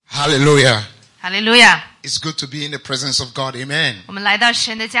Hallelujah. 哈利路亚！ It's good to be in the presence of God. Amen. 我们来到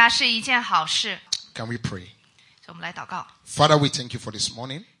神的家是一件好事， Can we pray? 所以我们来祷告。 Father, we thank you for this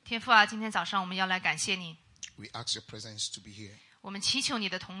morning. 天父啊，今天早上我们要来感谢你， We ask your presence to be here. 我们祈求你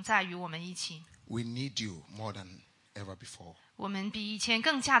的同在与我们一起， We need you more than ever before. 我们比以前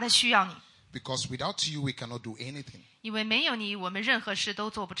更加的需要你， Because without you, we cannot do anything. 因为没有你，我们任何事都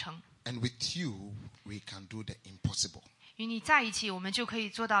做不成。 And with you, we can do the impossible. 与你在一起，我们就可以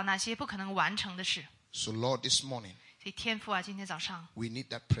做到那些不可能完成的事。 So Lord, this morning, 所以天父啊，今天早上 we need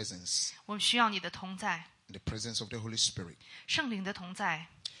that presence, 我们需要你的同在， the presence of the Holy Spirit, 圣灵的同在，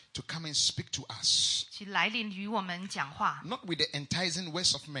 to come and speak to us. 去来临与我们讲话， Not with the enticing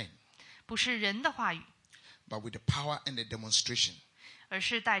words of men, 不是人的话语， but with the power and the demonstration 而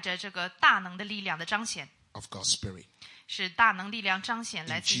是带着这个大能的力量的彰显， of God's Spirit. 是大能力量彰显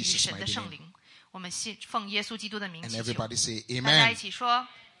来自于 Jesus' 神的 mighty 圣灵。我们奉耶稣基督的名 And 祈求， everybody say 大家一 amen. 起说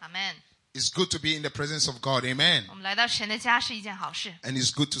阿门。 It's good to be in the presence of God. Amen. 我们来到神的家是一件好事， And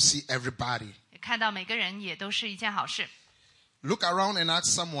it's good to see everybody. 也看到每个人也都是一件好事。 Look around and ask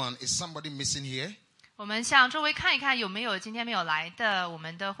someone, is somebody missing here? 我们向周围看一看，有没有今天没有来的我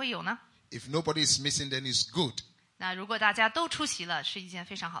们的会友呢？ If nobody is missing, then it's good 那如果大家都出席了，是一件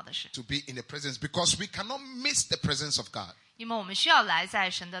非常好的事， to be in the presence because we cannot miss the presence of God. 因为我们需要来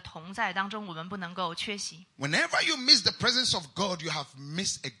在神的同在当中，我们不能够缺席。 Whenever you miss the presence of God, you have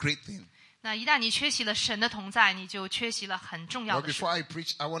missed a great thing. 那一旦你缺席了神的同在，你就缺席了很重要 But 的事 before。I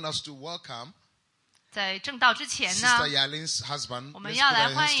preach, I want us to welcome 在正道之前呢， Sister Yalin's husband. 我们 Let's 要 put 来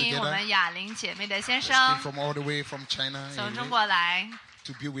our 欢 hands 迎我 together. 们雅玲姐妹的先 Speak 生 from all the way from China 从中 amen, 国来，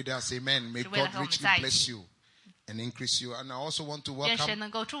 to be with us. Amen. May 是为了 God 和我们 richly 在一 bless 起。 you and increase you. And I also want to 愿神 welcome 能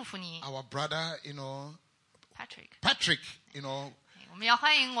够祝福你 our brother,，Patrick。 Patrick, 我们要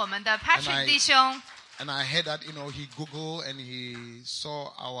欢迎我们的 And I- Patrick 弟兄。 and I heard that, he Googled and he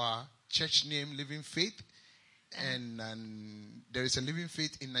saw our church name, Living Faith. And there is a Living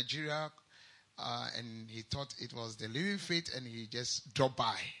Faith in Nigeria. And he thought it was the Living Faith and he just dropped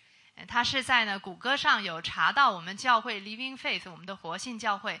by. 他是在呢谷歌上有查到我们教会 Living Faith， 我们的活信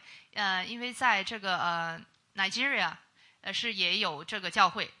教会，因为在这个Nigeria 是也有这个教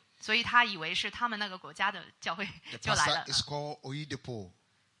会，所以他以为是他们那个国家的教会 The 就来 pastor 了。 is called Oyedepo.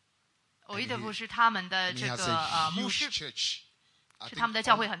 我一的不是他们的 And he 这 has 个 a 牧 huge 师， church. I 是 think 他们的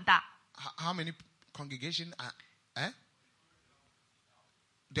教会很大， how many congregation?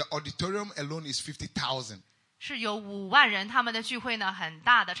 The auditorium alone is 50,000. 是有5万人，他们的聚会呢很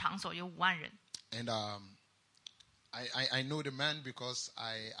大的场所有5万人。 And I know the man because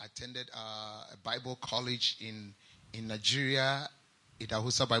I attended a Bible college in Nigeria,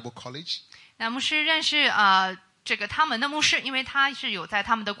 Idahusa Bible College. 那牧师认识这个他们的牧师，因为他是有在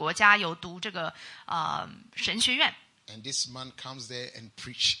他们的国家有读这个神学院。 And this man comes there and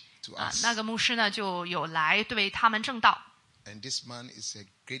preach to 那 us. 个牧师呢就有来对他们正道。 And this man is a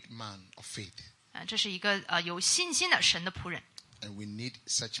great man of faith. 这是一个有信心的神的仆人。 And we need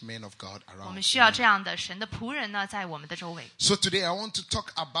such men of God 我 around. 们需要这样的神的仆人呢，在我们的周围。 So today I want to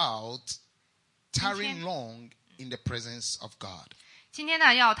talk about tarrying long in the presence of God. 今天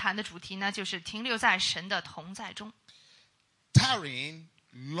呢要谈的主题呢，就是停留在神的同在中。 Tarrying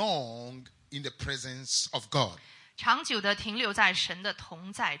long in the presence of God. 长久的停留在神的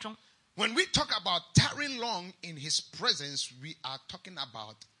同在中。 When we talk about tarrying long in His presence, we are talking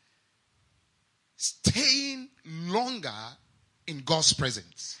about staying longer in God's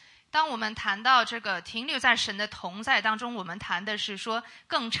presence. 当我们谈到这个停留在神的同在当中，我们谈的是说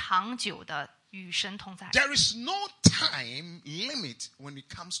更长久的与神同在。 There is no time limit when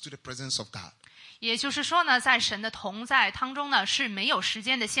it comes to the presence of God. 也就是说呢，在神的同在当中呢，是没有时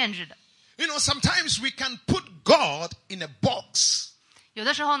间的限制的。 Sometimes we can put God in a box 有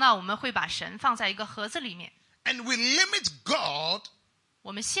的时候呢，我们会把神放在一个盒子里面， and we limit God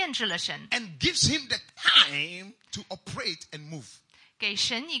我们限制了神， and gives Him the time to operate and move. 给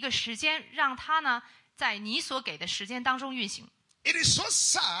神一个时间，让他呢在你所给的时间当中运行。 It is so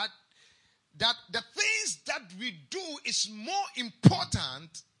sad that the things that we do is more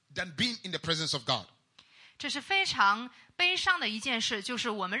important than being in the presence of God. 这是非常悲伤的一件事，就是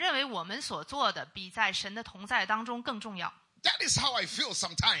我们认为我们所做的比在神的同在当中更重要。 That is how I feel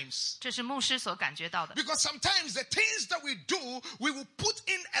sometimes. 这是牧师所感觉到的， Because sometimes the things that we do, we will put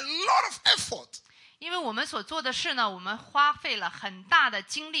in a lot of effort. 因为我们所做的事呢，我们花费了很大的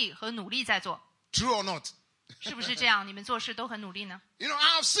精力和努力在做， True or not? 是不是这样？你们做事都很努力呢？ I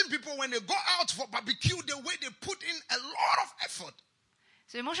have seen people when they go out for barbecue, the way they put in a lot of effort.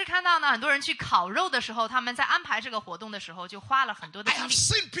 所以牧师看到呢，很多人去烤肉的时候，他们在安排这个活动的时候，就花了很多的 I 精 have 力。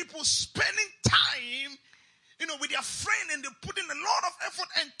 seen people spending time with their friend and they put in a lot of effort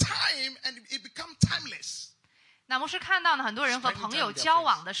and time 牧师看到呢，很多人和朋友交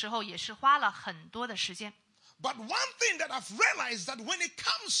往的时候，也是花了很多的时间。But one thing that I've realized that when it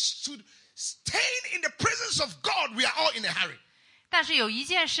comes to staying in the presence of God, we are all in a hurry. 但是有一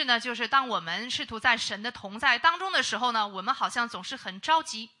件事呢，就是当我们试图在神的同在当中的时候呢，我们好像总是很着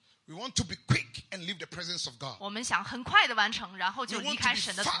急。We want to be quick and leave the presence of God. 我们想很快的完成，然后就 We 离 want to 开 be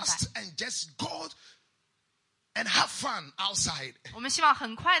神的同在。 fast and just go and have fun outside. 我们希望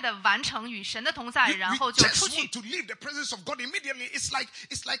很快的完成与神的同在， We 然后就 just 出去 want。to leave the presence of God immediately. It's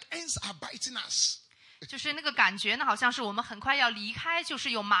like ants are biting us. 就是那个感觉呢，好像是我们很快要离开，就是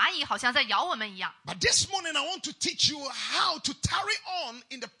有蚂蚁好像在咬我们一样。 But this morning I want to teach you how to tarry on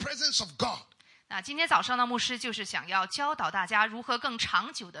in the presence of God. 那今天早上呢，牧师就是想要教导大家如何更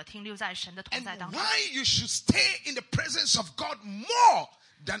长久的停留在神的同 And 在当中。 why you should stay in the presence of God more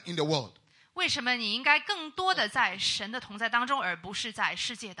than in the world. 为什么你应该更多的在神的同在当中，而不是在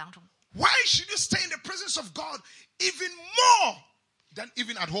世界当中？ Why should you stay in the presence of God even more than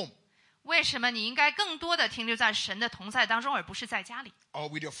even at home 为什么你应该更多的停留在神的同在当中，而不是在家里， or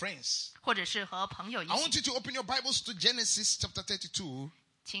with your friends? 或者是和朋友一 I want 起？ you to open your Bibles to Genesis chapter 32.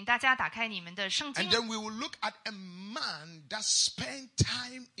 请大家打开你们的圣 And 经， then we will look at a man that spent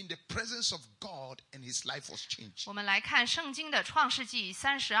time in the presence of God and his life was changed. 我们来看圣经的创世纪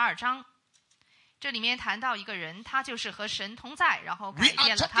32章。这里面谈到一个人，他就是和神同在，然后改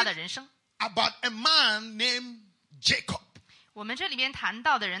变了他的人生。 About a man named Jacob. 我们这里边谈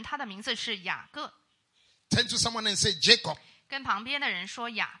到的人，他的名字是雅各。 Turn to someone and say Jacob. 跟旁边的人说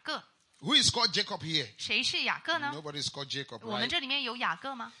雅各。 Who is called Jacob here? 谁是雅各呢？ Nobody is called Jacob, 我们 right? 这里面有雅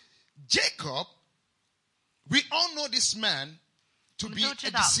各吗？ Jacob, we all know this man to be a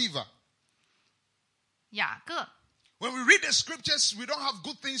deceiver. 雅各。 When we read the scriptures, we don't have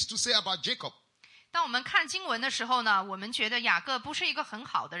good things to say about Jacob. 当我们看经文的时候呢，我们觉得雅各不是一个很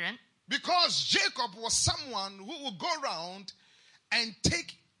好的人， Because Jacob was someone who would go around and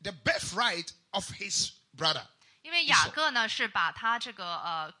take the birthright of his brother. 因为雅各呢是把他这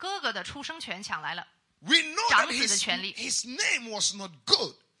个哥哥的出生权抢来了。 We know that 长子的权利。 his name was not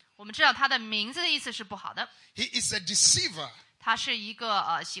good. 我们知道他的名字的意思是不好的， He is a deceiver. 他是一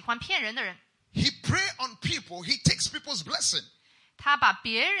个喜欢骗人的人， He prey on people. He takes people's blessing. 他把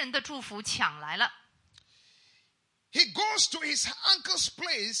别人的祝福抢来了。 He goes to his uncle's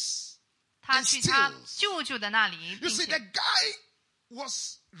place 他 and 去他 steals. 舅舅的那里， You 并 see, 且 the guy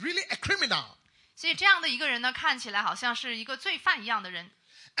was really a criminal. 所以这样的一个人呢，看起来好像是一个罪犯一样的人。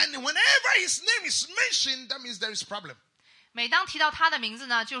 And whenever his name is mentioned, that means there is problem. 每当提到他的名字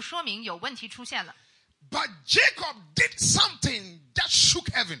呢，就说明有问题出现了。 But Jacob did something that shook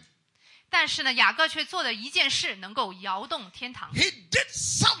heaven. 但是呢，雅各却做了一件事，能够摇动天堂。 He did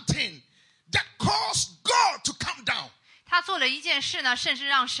something that caused God to come down. 他做了一件事呢，甚至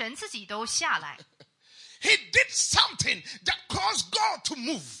让神自己都下来。 He did something that caused God to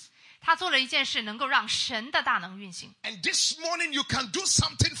move. 他做了一件事，能够让神的大能运行。 And this morning you can do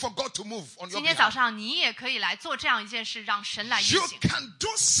something for God to move on your 今天早 behalf. 上你也可以来做这样一件事，让神来运 You 行。 can do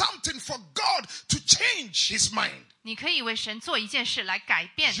something for God to change his mind. 你可以为神做一件事来改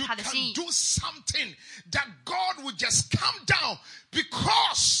变 You 他的心 can 意。 do something that God will just come down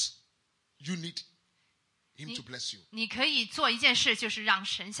because you need him to bless you. 你可以做一件事，就是让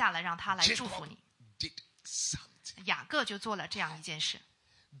神下来，让他来祝福 Jacob 你。 did something. 雅各就做了这样一件事。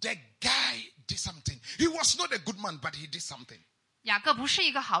 The guy did something. He was not a good man, but he did something. 雅各不是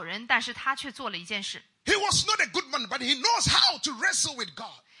一个好人，但是他却做了一件事。 He was not a good man, but he knows how to wrestle with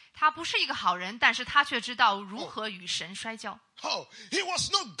God. 他不是一个好人，但是他却知道如何与神摔跤。 Oh, he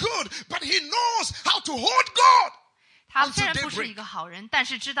was not good, but he knows how to hold God. 他虽然不是一个好人，但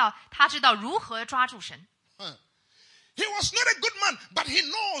是他知道如何抓住神。 He was not a good man, but he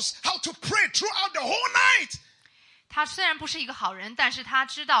knows how to pray throughout the whole night. 他虽然不是一个好人，但是他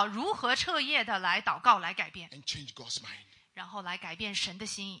知道如何彻夜的来祷告，来改变， And change God's mind. 然后来改变神的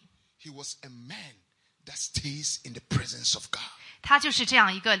心意。 He was a man that stays in the presence of God. 他就是这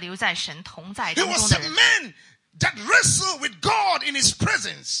样一个留在神同在 He 当中 was 的 a 人。 man that wrestled with God in his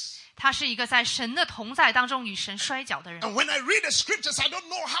presence. 他是一个在神的同在当中与神摔跤的人。 And when I read the scriptures, I don't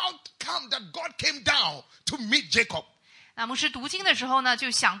know how come that God came down to meet Jacob. 那牧师读经的时候呢，就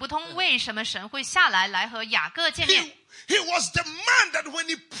想不通为什么神会下来和雅各见面。 He was the man that when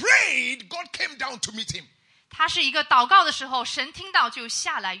he prayed, God came down to meet him. 他是一个祷告的时候，神听到就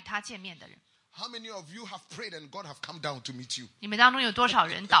下来与他见面的人。 How many of you have prayed and God have come down to meet you? 你们当中有多少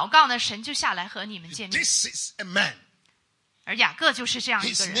人祷告呢？神就下来和你们见面。 This is a man. 而雅各就是这样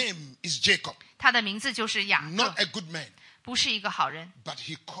一 His 个人， name is Jacob. 他的名字就是雅 Not 各， a good man, 不是一个好人， but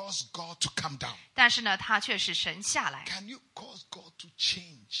he caused God to come down. 但是呢，他却是神下来。 Can you cause God to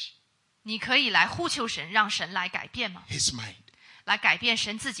change 你可以来呼求神，让神来改变吗？ His mind. 来改变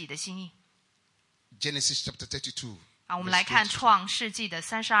神自己的心意。 Genesis chapter 32. 我们来看创世纪的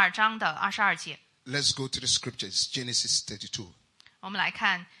32章的22节。 Let's go to the scriptures. Genesis 32, 我们来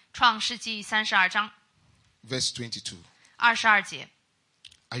看创世纪32章 verse 22. 22节。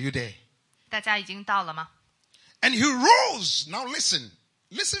 Are you there? 大家已经到了吗？ And he rose. Now listen.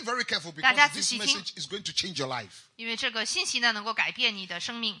 Listen very careful 大家 because 仔 this 细听。 message is going to change your life. 因为这个信息呢，能够改变你的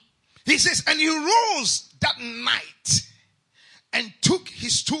生命。 He says, and he rose that night and took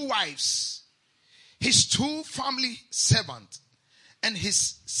his 2 wives, his 2 family servants, and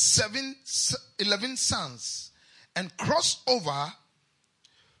his 11 sons, and crossed over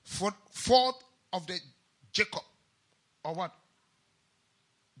forth of the Jacob, or what?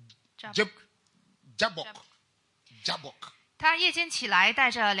 Jabbok. 他夜间起来，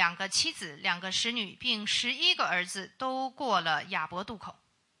带着2个妻子、2个使女，并11个儿子，都过了雅伯渡口。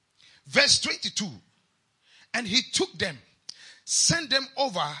 Verse 22. And he took them, sent them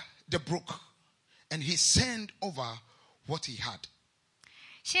over the brook, and he sent over what he had.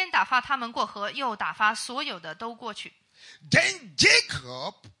 先打发他们过河，又打发所有的都过去。 Then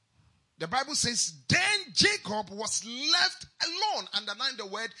Jacob, the Bible says, then Jacob was left alone. Underline the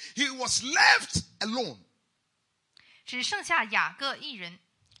word, he was left alone. 只剩下雅各一人，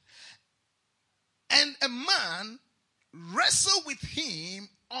 And a man wrestled with him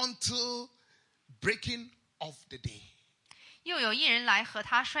until breaking of the day. 又有一人来和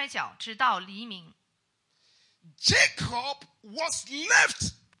他摔跤，直到黎明。 Jacob was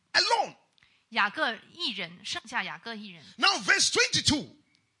left alone. 雅各一人，剩下雅各一人。 Now verse 22.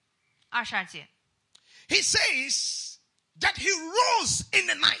 22节， He says that he rose in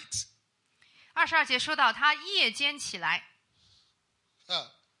the night. 22节说到他夜间起来，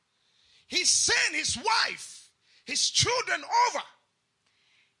 He sent his wife, his children over,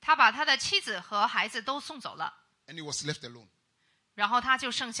 他把他的妻子和孩子都送走了， and he was left alone. 然后他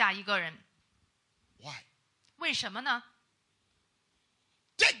就剩下一个人。 Why? 为什么呢？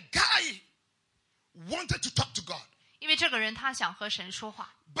 That guy wanted to talk to God, 因为这个人他想和神说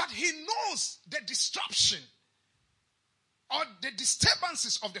话， but he knows the disruption or the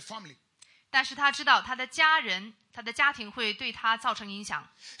disturbances of the family. 但是他知道他的家人、他的家庭会对他造成影响。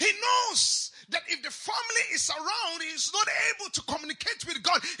 He knows that if the family is around, he's not able to communicate with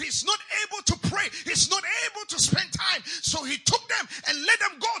God. He's not able to pray. He's not able to spend time. So he took them and let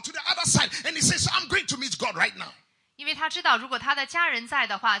them go to the other side. And he says, I'm going to meet God right now. 因为他知道，如果他的家人在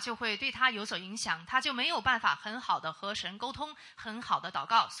的话，就会对他有所影响，他就没有办法很好的和神沟通，很好的祷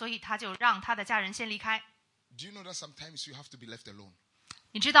告，所以他就让他的家人先离开。 Do you know that sometimes you have to be left alone?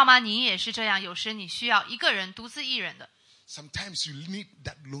 你知道吗？你也是这样，有时你需要一个人独自一人的， Sometimes you need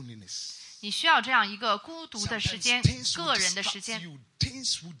that loneliness. 你需要这样一个孤独的时 Sometimes 间， things 个 will 人的时 distract 间。 you.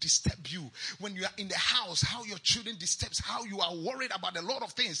 Things will disturb you. When you are in the house, how your children disturbs, how you are worried about a lot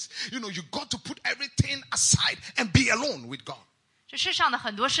of things. You know, you got to put everything aside and be alone with God. 这世上的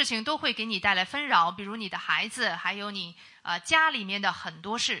很多事情都会给你带来纷扰，比如你的孩子，还有你家里面的很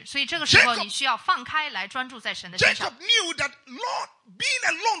多事，所以这个时候 Jacob- 你需要放开来专注在神的身上 Jacob。knew that Lord, being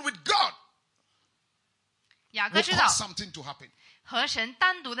alone with God 雅各 will 知道 cause something to happen. 和神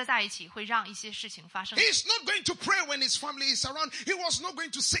单独的在一起会让一些事情发生。 He's not going to pray when his family is around. He was not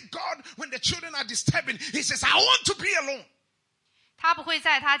going to seek God when the children are disturbing. He says, I want to be alone. 他不会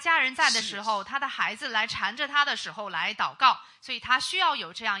在他家人在的时候，他的孩子来缠着他的时候来祷告，所以他需要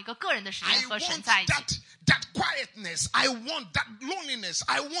有这样一个个人的时 I 间和神 want 在一起。 that quietness. I want that loneliness.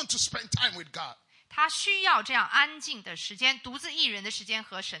 I want to spend time with God. 他需要这样安静的时间，独自一人的时间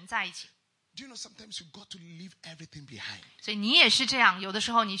和神在一起。 Do you know sometimes you got to leave everything behind 所以你也是这样，有的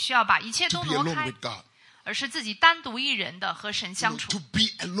时候你需要把一切 to 都 be 挪 alone 开， with God? 而是自己单独一人的和神 You 相 know, 处 to，be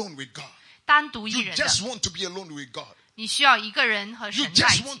alone with God. 单独一 You 人的。 just want to be alone with God. 你需要一个人和 You 神在一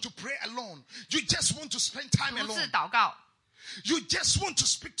just 起， want to pray alone. You just want to spend time 独自 alone. 祷告。 You just want to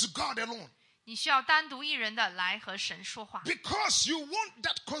speak to God alone. 你需要单独一人的来和神说话， Because you want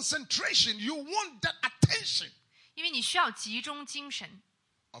that concentration. You want that attention 因为你需要集中精神，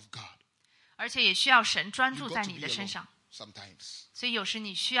 of God. 而且也需要神专 You 注 got 在 to 你 be 的身 alone 上。 sometimes. 所以有时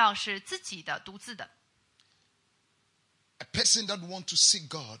你需要是自己的、独自的。 A person that wants to seek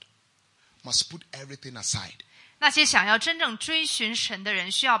God must put everything aside. 那些想要真正追寻神的人，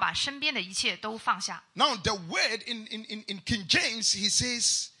需要把身边的一切都放下。 Now, the word in King James, he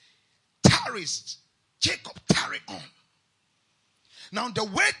says, tarries. Jacob, tarry on. Now, the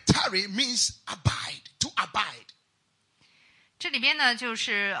word tarry means abide, to abide. 这里边呢，就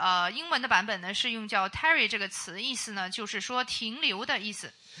是英文的版本呢是用叫 tarry 这个词，意思呢就是说停留的意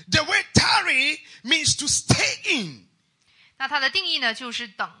思。 The word tarry means to stay in. 那它的定义呢，就是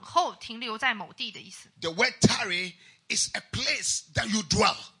等候、停留在某地的意思。The word tarry is a place that you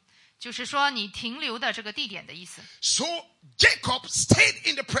dwell. 就是说你停留的这个地点的意思。So Jacob stayed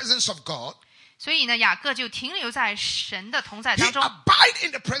in the presence of God. 所以呢，雅各就停留在神的同在 He 当中， abided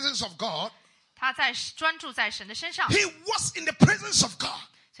in the presence of God. 他在专注在神的身上， He was in the presence of God.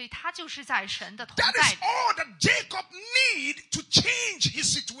 所以他就是在神的同 That 在 is all that Jacob need to change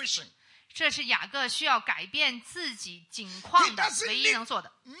his situation. 这是雅各需要改变自己境况的 He doesn't 唯一能做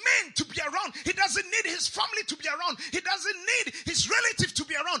的。 Men to be around. He doesn't need his family to be around. He doesn't need his relative to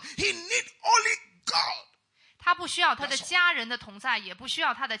be around. He need only God. 他不需要他的家人的同在，也不需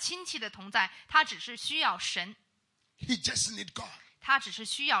要他的亲戚的同在，他只是需要神。 He just need God. 他只是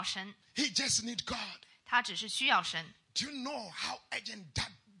需要神， He just need God. 他只是需要神。 Do you know how urgent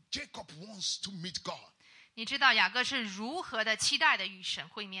that Jacob wants to meet God? 你知道雅各是如何的期待的与神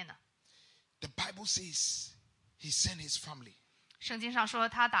会面呢？ The Bible says he sent his family. 圣经上说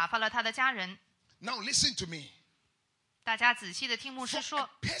他打发了他的家人。 Now listen to me. 大家仔细的听牧师 For 说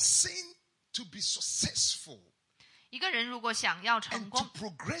a，person to be successful 一个人如果想要成 and to 功，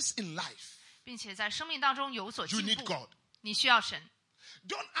 progress in life, 并且在生命当中有所 you 进 need 步， God. 你需要神。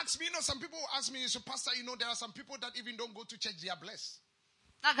 Don't ask me, some people will ask me, so Pastor, there are some people that even don't go to church, they are blessed.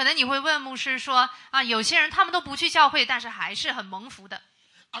 那可能你会问牧师说啊，有些人他们都不去教会，但是还是很蒙福的。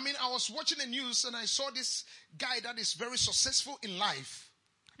 I was watching the news and I saw this guy that is very successful in life.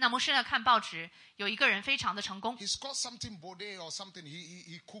 那牧师呢看报纸，有一个人非常的成功， He's called something Bode or something.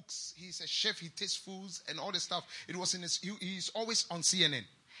 He cooks. He's a chef. He tastes foods and all this stuff. It was in he's always on CNN.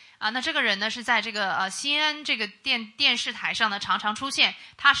 啊，那这个人呢是在这个CNN这个电视台上呢常常出现，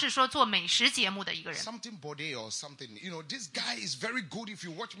他是说做美食节目的一个人。 Something Bode or something. This guy is very good. If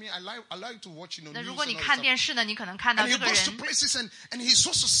you watch me, I like to watch, 那 news 如果 and 你 all 看 this 电视呢，你可能看到 stuff. And 这 he 个 goes to 人， places and he's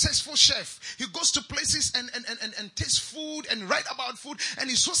so successful chef. He goes to places and tastes food and write about food and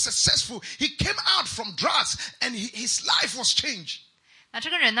he's so successful. He came out from drugs and his life was changed. 那这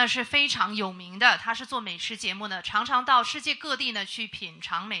个人呢是非常有名的，他是做美食节目的，常常到世界各地呢去品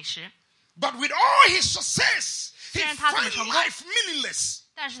尝美食。 But with all his success, he 虽然他这么 finds 成功， life meaningless.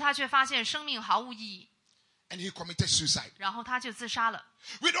 但是他却发现生命毫无意义， And he committed suicide. 然后他就自杀了。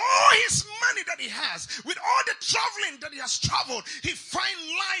 With all his money that he has, with all the traveling that he has traveled, he finds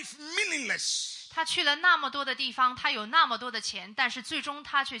life meaningless. 他去了那么多的地方，他有那么多的钱，但是最终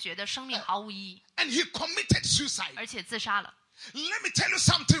他却觉得生命毫无意义， And he committed suicide. 而且自杀了。 Let me tell you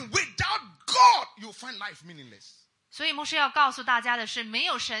something. Without God, you'll find life meaningless. 所以牧师要告诉大家的是，没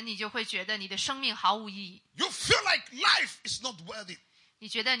有神，你就会觉得你的生命毫无意义， You feel like life is not worthy. 你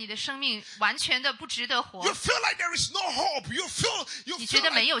觉得你的生命完全的不值得活 You，feel like there is no hope. You 你觉 feel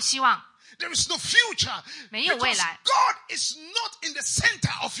得没 like 有希望， there is no future. 没有未 Because 来， God is not in the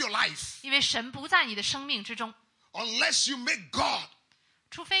center of your life. 因为神不在你的生命之中， Unless you make God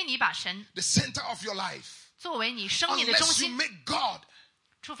除非你把神 the center of your life. 作为你生命的中 Unless you 心， make God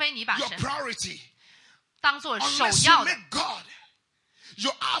除非你把 your 神 priority. 当做首 Unless 要 you 的， make God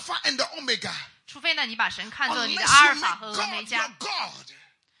your Alpha and the Omega. 除非呢你把神看作你的 Unless 阿 you 尔法 make 和俄梅 God 加 your，God,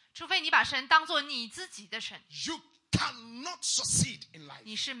 除非你把神当作你自己的神， you cannot succeed in life.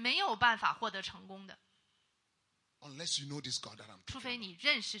 你是没有办法获得成功的， Unless you know this God that I'm 除 talking 非 about. 你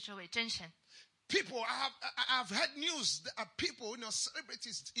认识这位真神。 People, I've heard news that are people,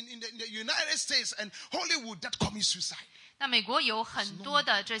 celebrities in the United States and Hollywood that commit suicide. 那美国有很多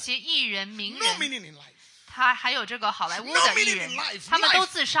的这些艺人、名 No 人， meaning in life. 他还有这个好莱坞 No 的艺 meaning 人 in life.，他们都 Life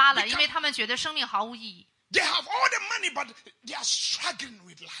自杀了， become- 因为他们觉得生命毫无意义。 They have all the money, but they are struggling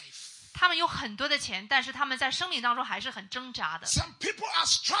with life. 他们有很多的钱，但是他们在生命当中还是很挣扎的。 Some people are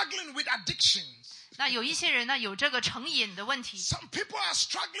struggling with addictions. 那有一些人呢有这个成瘾的问题， Some people are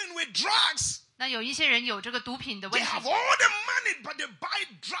struggling with drugs. 那有一些人有这个毒品的 They 问 have 题， all the money, but they buy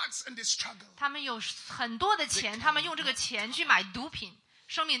drugs and they struggle. 他们有很多的钱，他们用这个钱去买毒品，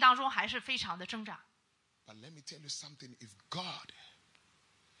生命当中还是非常的挣扎。 But let me tell you something. If God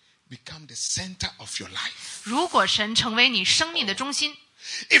become the center of your life, 如果神成为你生命的中心，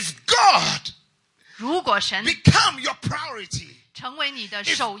 if God 如果神 become your priority, 成为你的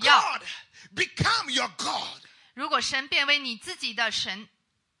if 首要， God become your God, 如果神变为你自己的神，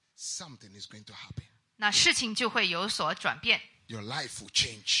 something is going to happen. 那事情就会有所转变， Your life will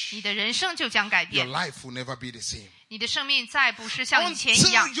change. 你的人生就将改 Your 变， life will never be the same. 你的生命再不是像以前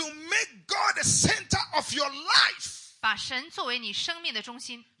一样 Until。you make God the center of your life, 把神作为你生命的中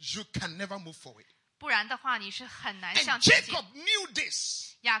心， you can never move forward. 不然的话你是很难 And 向前进。 Jacob knew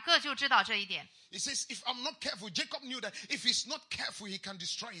this. 雅各就知道这一点。 He says, if I'm not careful, Jacob knew that if he's not careful, he can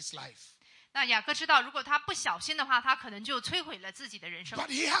destroy his life. 那雅各知道，如果他不小心的话，他可能就摧毁了自己的人生。 But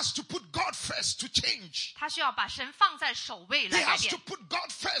he has to put God first to change. 他需要把神放在首位 He 来改 has to 变， put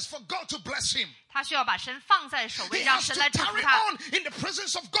God first for God to bless him. 他需要把神放在首 He 位，让 has 神 to 来祝福 tarry 他。 on in the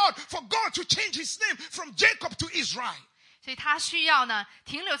presence of God for God to change his name from Jacob to Israel. 所以他需要呢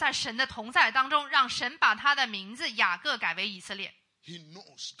停留在神的同在当中，让神把他的名字雅各改为以色列。 He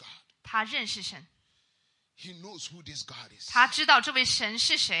knows God. 他认识神， He knows who this God is. 他知道这位神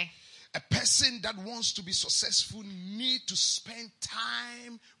是谁。 A person that wants to be successful need to spend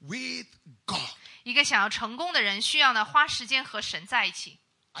time with God. 一个想要成功的人，需要呢花时间和神在一起。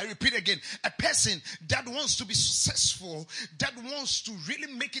 I repeat again, a person that wants to be successful, that wants to really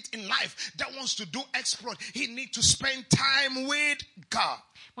make it in life, that wants to do exploit, he needs to spend time with God.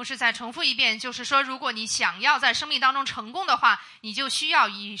 牧师再重复一遍，就是说，如果你想要在生命当中成功的话，你就需要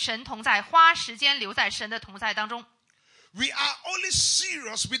与神同在，花时间留在神的同在当中。 We are only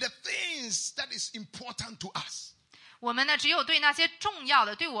serious with the things that is important to us. 我们呢，只有对那些重要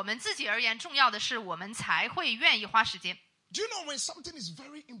的，对我们自己而言重要的事，我们才会愿意花时间。 Do you know when something is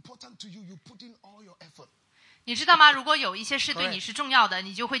very important to you, you put in all your effort? 你知道吗？如果有一些事对你是重要的，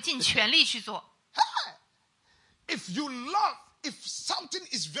你就会尽全力去做。 If you love, if something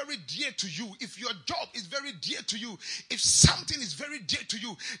is very dear to you, if your job is very dear to you, if something is very dear to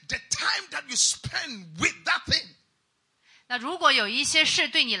you, the time that you spend with that thing, 那如果有一些事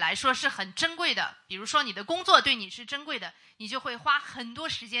对你来说是很珍贵的，比如说你的工作对你是珍贵的，你就会花很多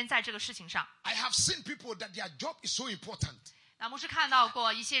时间在这个事情上。 I have seen people that their job is so important. 那牧师看到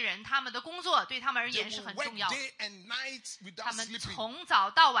过一些人，他们的工作对他们而 They 言是 will 很 work 重要的， day and night 他 without 们 sleeping. 从早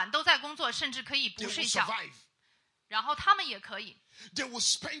到晚都在工作，甚至可以 They 不 will 睡觉。 survive. 然后他们也可以， They will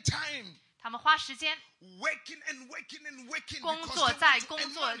spend time 他们花时间 working and working and working 工 because 作， they 在 want to 工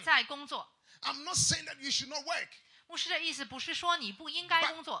earn 作， money. 在工作。 I'm not saying that you should not work. 牧师的意思不是说你不应该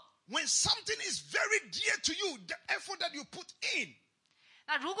工作。 When something is very dear to you, the effort that you put in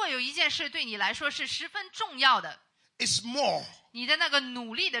那如果有一件事对你来说是十分重要的， is more. 你的那个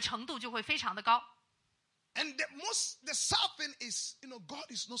努力的程度就会非常的高。 And the sad thing is,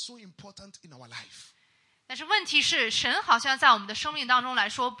 God is not so important in our life. 但是问题是，神好像在我们的生命当中来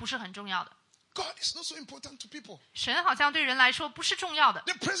说不是很重要的。 God is not so important to people. 神好像对人来说不是重要的，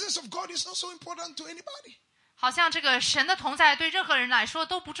 The presence of God is not so important to anybody. 好像这个神的同在对任何人来说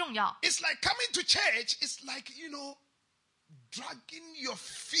都不重要。 It's like coming to church. It's like, dragging your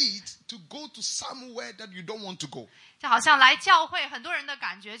feet to go to somewhere that you don't want to go. 就好像来教会，很多人的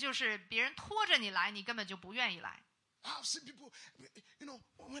感觉就是别人拖着你来，你根本就不愿意来。 I've seen people,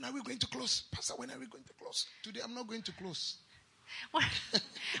 when are we going to close? Pastor, when are we going to close? Today I'm not going to close.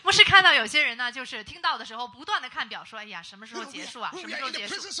 我是看到有些人呢，就是听到的时候不断的看表，说：“哎呀，什么时候 We 结 are, 束啊？ when 什 we 么时 are 候 in the 结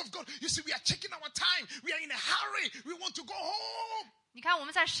束 presence of God, you see, we are checking our time. We are in a hurry. We want to go home.？” 你看我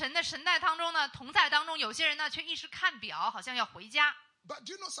们在神的神在当中呢，同在当中，有些人呢却一直看表，好像要回家。 But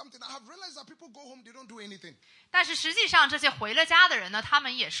do you know something? I have realized that people go home, they don't do anything. 但是实际上，这些回了家的人呢，他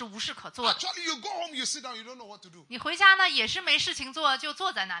们也是无事可做的。 Actually, you go home, you sit down, you don't know what to do. 你回家呢，也是没事情做，就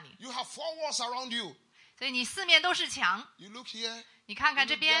坐在那里。 You have 4 walls around you. 所以你四面都是墙， You look here, 你看 you 看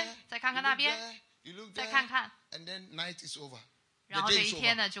这 look 边 there,，再看看 you 那 look 边， there, you look 再 there, 看看， and then night is over. 然 The 后这 day 一 is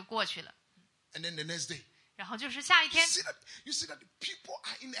天 over. 呢就过去了。 And then the next day. 然后就是下一 You 天， see that people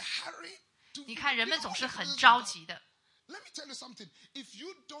are in a hurry to 你看人们 be 总 all 是 the 很 presence 着 of God. 急的。 Let me tell you something. If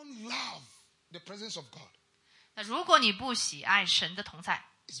you don't love the presence of God, 那如果你不喜爱神的同在，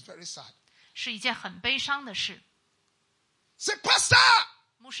 it's very sad. 是一件很悲伤的事。 Say, Pastor,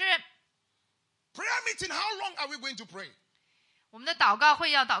 牧师， prayer meeting, how long are we going to pray? 我们的祷告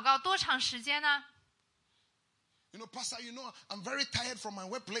会要祷告多长时间呢？ Pastor, I'm very tired from my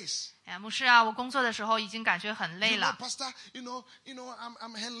workplace. 哎呀，牧师啊，我工作的时候已经感觉很累了。 Pastor, I'm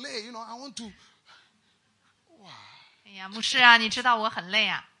late. I want to. Wow. 哎呀，牧师啊，你知道我很累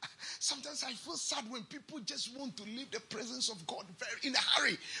啊。 Sometimes I feel sad when people just want to leave the presence of God very in a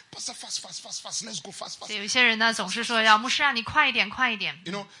hurry. Pastor, fast. Let's go fast. 有一些人呢，总是说要牧师啊，你快一点，快一点。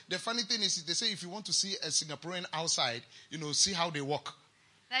 The funny thing is, they say if you want to see a Singaporean outside, see how they walk.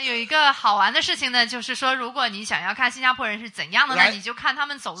 那有一个好玩的事情呢，就是说，如果你想要看新加坡人是怎样的呢， Right. 你就看他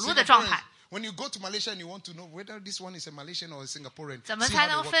们走路的状态。 When you go to Malaysia and you want to know whether this one is a Malaysian or a Singaporean, 怎么 see 才 how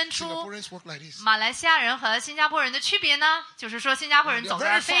they 能 walk. 分出 Singaporeans walk like this. 马来西亚人和新加坡人的区别呢？就是说，新加坡人 They're 走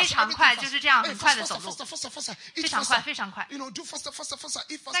very 得非 fast, 常 everything 快， fast. 就是这样 Hey, 很快的 faster, 走路， faster. 非 Eat 常快， faster. 非常快。 Do faster.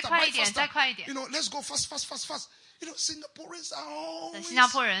 Eat 再 faster. 快 Buy 一点， faster. 再快一点。 Let's go fast. Singaporeans are 新加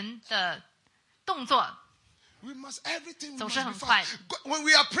always. 坡人的动作 We must everything. 总 We 是 must 很 be 快 fast. When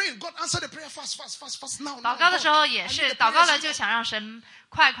we are praying, God answer the prayer fast. Now. 祷告的时候也 I need 是， the 祷告 prayers 了 now. 就想让神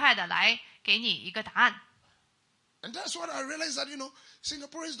快快的来给你一个答案。And that's what I realized that,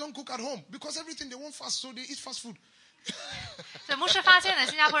 Singaporeans don't cook at home because everything they want fast, so they eat fast food. 所以牧师发现呢，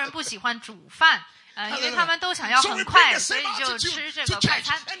新加坡人不喜欢煮饭，因为他们都想要很快，所以就吃这个快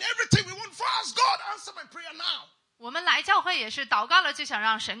餐。And everything we want fast, God answer my prayer now. 我们来教会也是祷告了，就想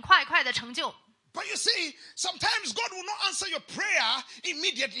让神快快的成就。But you see, sometimes God will not answer your prayer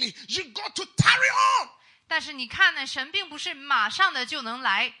immediately. You got to tarry on. 但是你看呢，神并不是马上的就能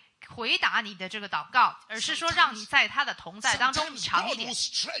来回答你的这个祷告，而是说让你在他的同在当中长一点。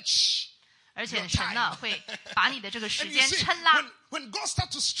而且神呢会把你的这个时间抻拉。When God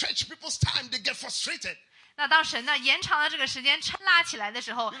starts to stretch people's time, they get frustrated. 那当神呢延长了这个时间抻拉起来的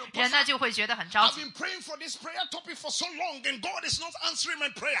时候，人呢就会觉得很着急。I've been praying for this prayer topic for so long, and God is not answering my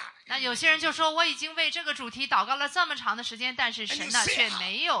prayer. 那有些人就说，我已经为这个主题祷告了这么长的时间，但是神呢却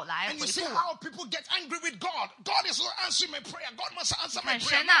没有来回复我。And you see how people get angry with God. God is not answering my prayer. God must answer my prayer.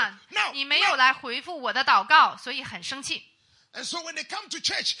 神啊，你没有来回复我的祷告，所以很生气。And so when they come to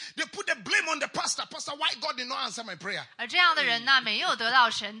church, they put the blame on the pastor. Pastor, why God did not answer my prayer? 而这样的人呢，没有得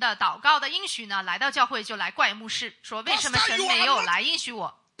到神的祷告的应许呢，来到教会就来怪牧师，说为什么神没有来应许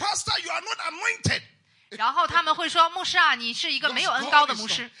我？ Pastor, you are not anointed. 然后他们会说，牧师啊，你是一个没有恩膏的牧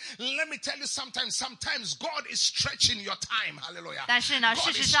师。Let me tell you sometimes God is stretching your time. Hallelujah. 但是呢，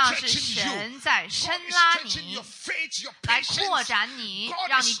事实上是神在深拉你，来扩展你，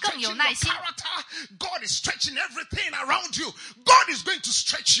让你更有耐心。God is stretching everything around you. God is going to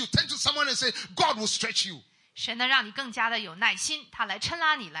stretch you. Turn to someone and say, God will stretch you. 神呢，让你更加的有耐心，他来抻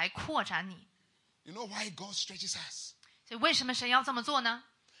拉你，来扩展你。You know why God stretches us? 所以为什么神要这么做呢？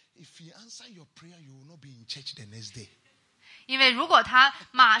 If he answer your prayer, you will not be in church the next day. 因为如果他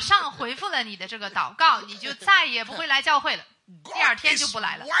马上回复了你的这个祷告，你就再也不会来教会了，第二天就不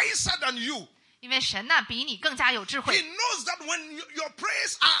来了。 God is wiser than you. 因为神呢比你更加有智慧。 He knows that when your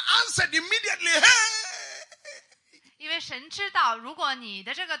prayers are answered immediately, hey! 因为神知道，如果你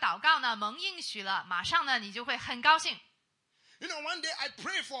的这个祷告呢蒙应许了，马上呢你就会很高兴。 You know, one day I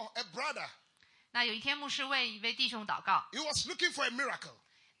prayed for a brother. 那有一天牧师为一位弟兄祷告， He was looking for a miracle.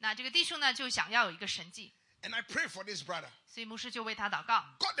 那这个弟兄呢就想要有一个神迹， And I prayed for this brother. 所以牧师就为他祷告，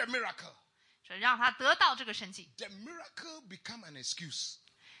 Got the miracle. 说让他得到这个神迹。 The miracle become an excuse.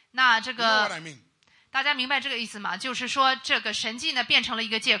 那这 You know what 个 I mean? 大家明白这个意思吗？就是说这个神迹呢变成了一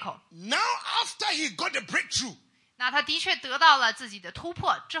个借口。 Now after he got the breakthrough. 那他的确得到了自己的突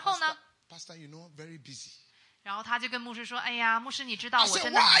破之后呢， Pastor, you know, very busy. 然后他就跟牧师说，哎呀，牧师你知道 I 我 said,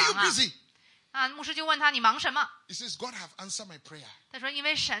 真 why 的 are you 很忙啊。 busy? 那牧师就问他你忙什么？ He says, God have answered my prayer. 他说因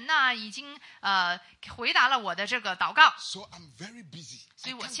为神呢已经回答了我的这个祷告， So I'm very busy. 所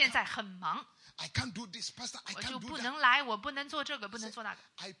以我现在很忙， I can't do this, Pastor. I 我就 can't 不 do that. 能来，我不能做这个，不能做那个。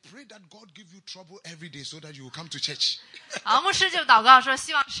 I pray that God give you trouble every day so that you will come to church. 好，牧师就祷告说，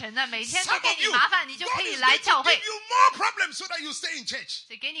希望神呢每天都 Some 给 of 你 you, 麻烦，你就 God 可以 is 来 going 教 to 会 give，you more problems so that you stay in church.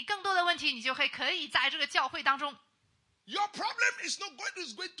 所以给你更多的问题，你就可以在这个教会当中。 Your problem is not God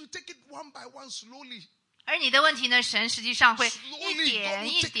is going to take it one by one slowly. 而你的问题呢，神实际上会一 Slowly, God 点 will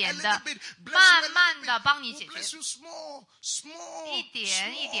一 take a 点 little 的 bit, bless you a 慢 little 慢的 bit, 帮你 will 解决 bless。you small, small, 一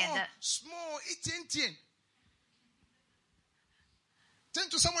点一点的。 small, 一点点. Turn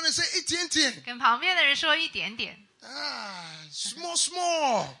to someone and say, 一点点. 跟旁边的人说一点点， Small,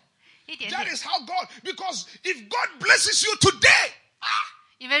 small. 一点 That 点。 is how God, because if God blesses you today,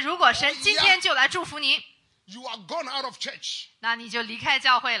 因为如果神今天就来祝福你， you are gone out of church. 那你就离开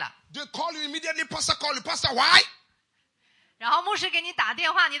教会了。 They call you immediately, Pastor call you. Pastor, why? 然后牧师给你打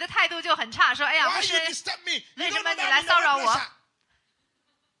电话，你的态度就很差，说：“哎呀， Why 牧师 you，disturb me? You 为 don't 什 know 么 that 你 I'm 来 in the 骚扰 workplace, 我 sir.？”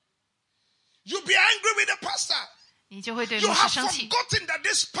 You be angry with the pastor. 你就会对 You 牧师 have 生气。 forgotten that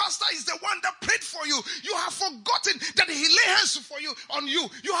this pastor is the one that prayed for you. You have forgotten that he lay hands for you on you.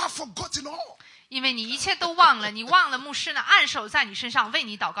 You have forgotten all. 因为你一切都忘了，你忘了牧师呢按手在你身上，为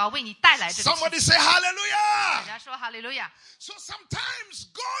你祷告，为你带来这个奇迹。 Somebody say 大 hallelujah. 家说哈利路亚。 So sometimes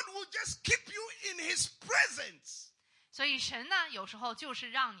God will just keep you in his presence. 所以神呢，有时候就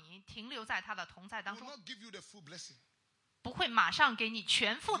是让你停留在他的同在 He 当 will 中， not give you the full blessing. 不会马上给你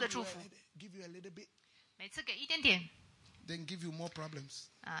全副的祝福， Give you a little bit, 每次给一点点， then give you more problems.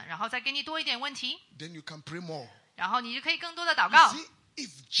 然后再给你多一点问题， Then you can pray more. 然后你就可以更多的祷 You 告。 see, if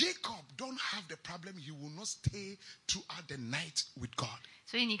Jacob don't have the problem, he will not stay throughout the night with God.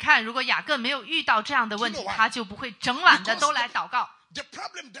 所以你看，如果雅各没有遇到这样的问题 You know，why？他就不会整晚的都来祷告。 The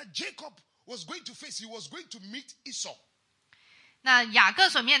problem that Jacob was going to face, he was going to meet Esau. 那雅各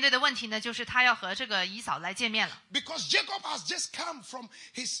所面对的问题呢，就是他要和这个以扫来见面了。 Because Jacob has just come from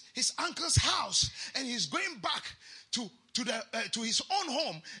his uncle's house and he's going back to his own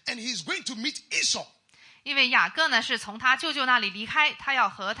home and he's going to meet Esau. 因为雅各呢是从他舅舅那里离开，他要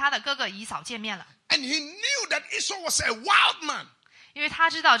和他的哥哥以扫见面了。 And he knew that Esau was a wild man. 因为他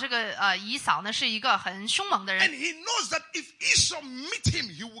知道这个以扫呢是一个很凶猛的 And 人， he knows that if Esau meet him,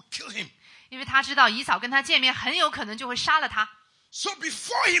 he will kill him. 因为他知道以扫跟他见面很有可能就会杀了他， So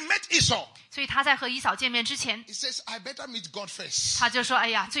before he met Esau, 所以他在和以扫见面之前， he says, I better meet God first. 他就说：“哎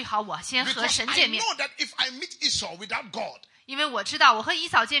呀，最好我先和 Because 神 I 见面， know that if I meet Esau without God, 因为我知道我和以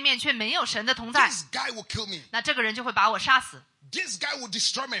扫见面却没有神的同在， this guy will kill me. 那这个人就会把我杀死， This guy will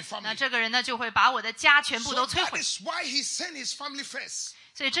destroy my 那 family. 这个人呢就会把我的家全部 So 都摧 that 毁。 is why he sent his family first.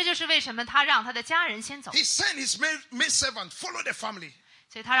 所以这就是为什么他让他的家人先走， He sent his maid servant, follow the family.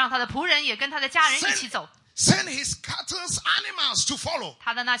 所以他让他的仆人也跟他的家人一起走， Send his cattle, animals to follow.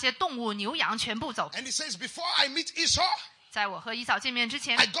 他的那些动物牛羊全部走。 And he says, before I meet Esau, 在我和以扫见面之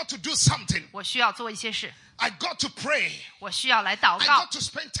前， I got to do something. 我需要做一些事， I got to pray. 我需要来祷 I 告 got，to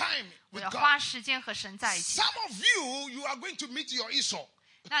spend time 我 with 要 God. 花时间和神在一起。 Some of you, you are going to meet your Esau.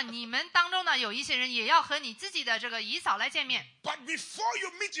 那你们当中呢，有一些人也要和你自己的这个以扫来见面， But before you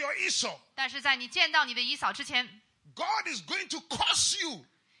meet your Esau, 但是在你见到你的以扫之前， God is going to cause you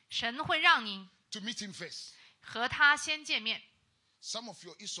神会让你 to meet him first. 和他先见面。 Some of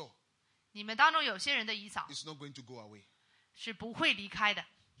your Esau 你们当中有些人的以扫 is not going to go away. 是不会离开的，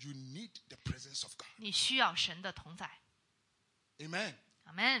 You need the presence of God. 你需要神的同在。 Amen.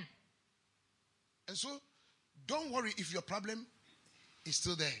 阿门。 And so, don't worry if your problem is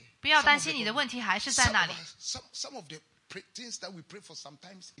still there. 不要 Some 担 of 心 the 你的 problem- 问题还是在 some 那 of 里。 us- some of the things that we pray for,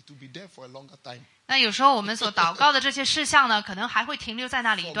 sometimes it will be there for a longer time. 那有时候我们所祷告的这些事项呢，可能还会停留在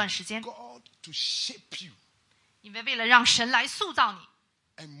那里一 For 段时间， God to shape you 因为为了让神来塑造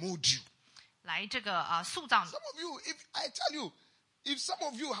你， and mold you. 来这个塑造你。 Some of you, if I tell you, if some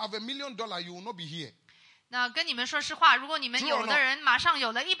of you have $1 million, you will not be here. 那跟你们说实话，如果你们 True or 有的 not? 人马上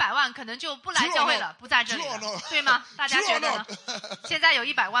有了100万，可能就不来 True or 教会 not? 了，不在这里 True or 了， not? 对吗？大家 True 觉 or 得呢？ not? 现在有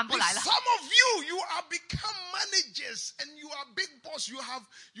100万不 If 来了， some of you, you are become managers and you are big boss. You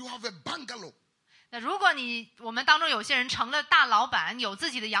have a bungalow. 那如果我们当中有些人成了大老板，有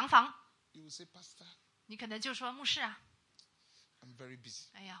自己的洋房， You will say, Pastor, 你可能就说牧师啊， I'm very busy.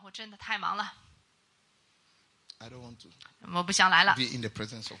 哎呀，我真的太忙了， I don't want to 我不想来了， be in the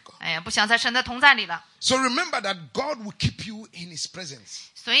presence of God. 哎呀，不想在神的同在里了。 So remember that God will keep you in His presence.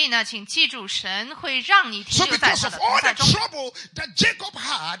 所以呢，请记住，神会让你停 So 留在 because 他 of 的 all 同在 the 中。 trouble that Jacob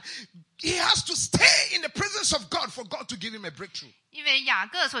had, he has to stay in the presence of God for God to give him a breakthrough. 因为雅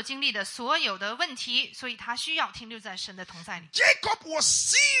各所经历的所有的问题，所以他需要停留在神的同在里。 Jacob was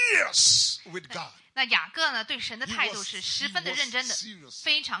serious with God. 那雅各呢，对神的态度 He was- 是十分的认真的 he was serious.，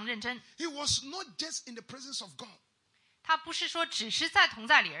非常认真。 He was not just in the presence of God. 他不是说只是在同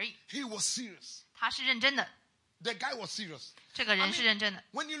在里而已， He was serious. 他是认真的。 The guy was serious. 这个人是认真的。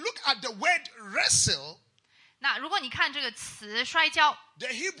 When you look at the word wrestle, 那如果你看这个词摔跤， the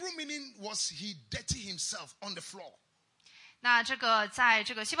Hebrew meaning was he dirty himself on the floor. 那这个在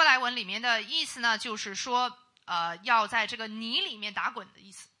这个希伯来文里面的意思呢，就是说要在这个泥里面打滚的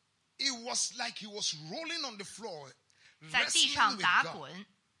意思， It was like he was rolling on the floor, 在地 wrestling 上 with 打 God. 滚。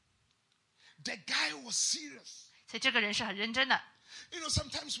 The guy was serious. 所以这个人是很认真的。 You know,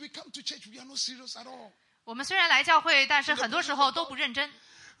 sometimes we come to church, we are not serious at all. 我们虽然来教会，但是很多时候都不认真。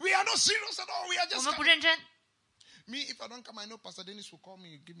 We are not serious at all. We are 我 just 们不 coming. 认真。 Me, if I don't come, I know Pastor Dennis will call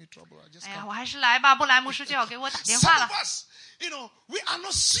me, give me trouble. I just 哎呀， come. 我还是来吧，不来牧师就要给我打电话 Some of 了。 us, you know, we are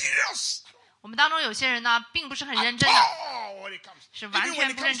not serious 我们当中有些人呢，并不是很认 at 真的。 all when it comes. 是 Even 完 when 全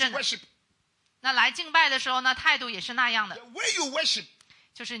it 不认 comes 真 to 的。 worship, 那来敬拜的时候呢，态度也是那样的， the way you worship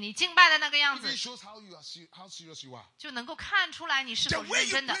就是你敬拜的那个样 even 子， shows how serious you are. 就能够看出来你是 The 否是 way 认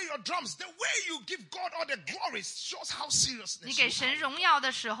you 真的。 play your drums, the way you give God all the glory shows how serious 你给神荣耀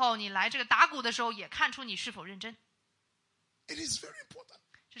的时候，你来这个打鼓的时候，也看出你是否认真， It is very important.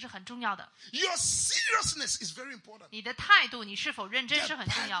 这是很重要的。 Your seriousness is very important. 你的态度，你是否认真 The 是很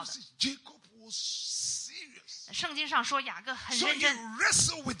重要 Bible 的。 says Jacob was serious. 圣经上说雅各很 So 认 he 真，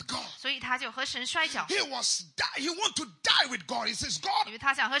 wrestled with God. 所以他就和神摔跤， He want to die with God. He says, God, 因为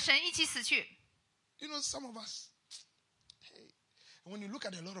他想和神一起死去。 you know, some of us, hey, when you look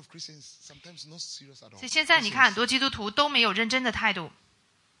at a lot of Christians, sometimes not serious at all. 所以现在你看很多基督徒都没有认真的态度，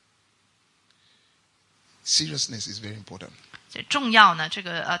 Seriousness is very important. 这重要呢，这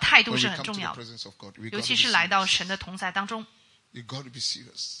个态度 When 是 we 很 come to 重 the 要的， presence of God, we 尤 got 其 to 是 be 来到 serious. 神的同在当中， You got to be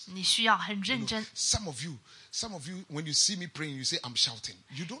serious. 你需要很 You 认 know, 真。 some of you, when you see me praying, you say, I'm shouting.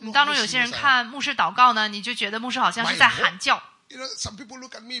 You don't 你 know 当 how 中有些 serious 人 I am. 看牧师祷告呢，你就觉得牧师好像是在喊叫。 You know, some people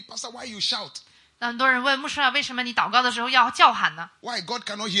look at me, Pastor, why you shout? 那很多人问牧师啊，为什么你祷告的时候要叫喊呢？ Why God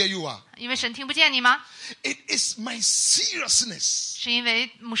cannot hear you? 因为神听不见你吗？ It is my seriousness. 是因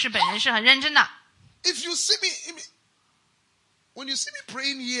为牧师本人是很认真的。 If you see me, when you see me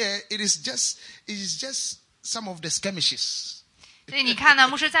praying here, it is just some of the skirmishes. 所以你看呢，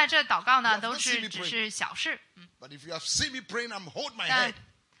牧师在这祷告 You 呢， have 都 not seen 是 me 只 pray. 是小事。But if you have seen me praying, I'm hold my 但 head.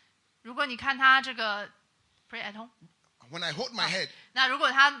 如果你看他这个 pray at home， When I hold my head, 那如果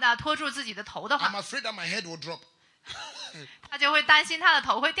他拖住自己的头的 I'm 话， afraid that my head will drop. 他就会担心他的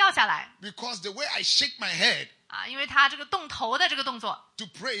头会掉下来 Because the way I shake my head 啊，因为他这个动头的这个动作 to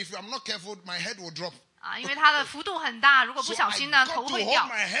pray, if I'm not careful, my head will drop. 啊，因为他的幅度很大，如果不 So 小 I 心呢， got 头 to 会 hold 掉，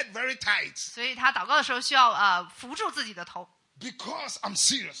 my head very tight 所以他祷告的时候需要扶住自己的头， because I'm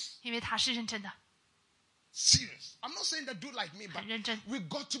serious. 因为他是认真的， Serious. I'm not saying that do like me, but 很认真。 we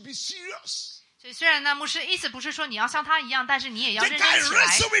got to be serious. 所以虽然呢，牧师意思不是说你要像他一样，但是你也要 The 认 guy 真起来。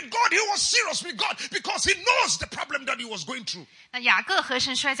 wrestled with God. He was serious with God because he knows the problem that he was going through. 那雅各和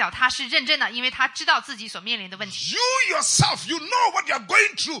神摔跤，他是认真的，因为他知道自己所面临的问题。 You yourself, you know what you're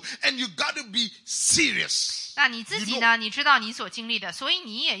going through, and you got to be serious. 那你自己呢？你知道你所经历的，所以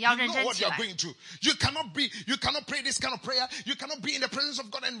你也要 You 认 know 真 what 起 you're 来。 going through. You cannot pray this kind of prayer. You cannot be in the presence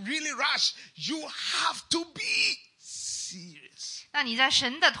of God and really rush. You have to be serious. 那你在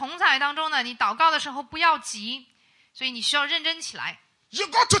神的同在当中呢，你祷告的时候不要急，所以你需要认真起来， You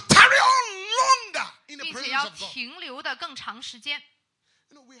got to tarry on longer in the 并且 presence 要 of God. 停留的更长时间。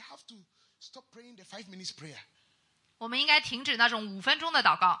 You know, we have to stop praying the 5 minutes prayer. 我们应该停止那种5分钟的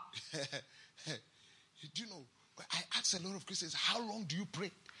祷告。 Do you know, I ask a lot of Christians, how long do you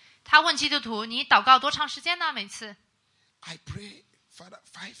pray? 他问基督徒：“你祷告多长时间呢？”每次 I pray, Father,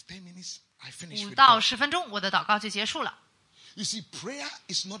 5-10 minutes, I finish 5 with 到 God. 10分钟，我的祷告就结束了。 You see, prayer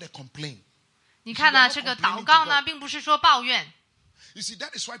is not a complaint. 你看呢， You are not 这个 complaining 祷告 to 呢， God. 并不是说抱怨， You see,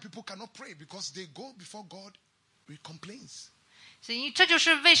 that is why people cannot pray because they go before God with complaints. 所以这就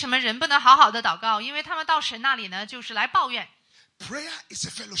是为什么人不能好好的祷告，因为他们到神那里呢，就是来抱怨。 Prayer is a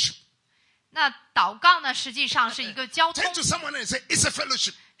fellowship. 那祷告呢，实际上是一个交通 Turn，to someone and say, it's a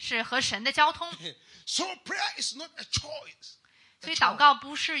fellowship. 是和神的交通。 So prayer is not a choice. 所以祷告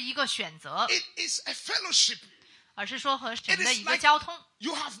不是一个选择， It is a fellowship. 而是说和 It 神的 is 一个 like 交通。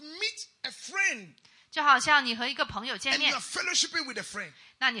 you have met a friend 就好像你和一个朋友见 and you 面 are，fellowshipping with a friend.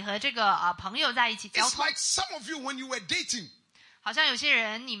 那你和这个朋友在一起交 It's 通， like some of you when you were dating. 好像有些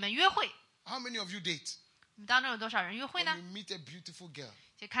人你们约会， How many of you date? 你们当中有多少人约会 When 呢 you？meet a beautiful girl.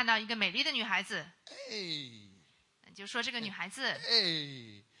 就看到一个美丽的女孩子， Hey, 你就说这个女孩子，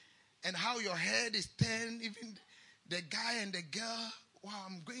 hey. And how your head is turned, even the guy and the girl. Wow,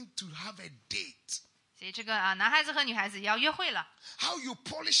 I'm going to have a date. 所以这个男孩子和女孩子也要约会了。 How you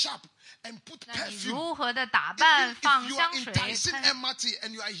polish up and put 那你 perfume. 如何的打 Even 扮， if 放 you are 香水 enticing 喷？ MRT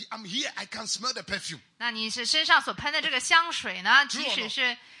and I'm here, I can smell the perfume. 那你是身上所喷的这个香水呢？ True or 即 not? 使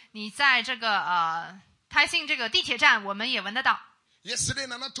是你在这个泰信这个地铁站，我们也闻得到。 Yesterday,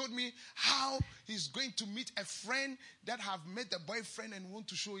 Nana told me how he's going to meet a friend that have met a boyfriend and want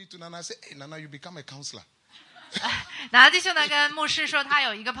to show it to Nana. I said, hey, Nana, you become a counselor. 拿弟兄呢跟牧师说，他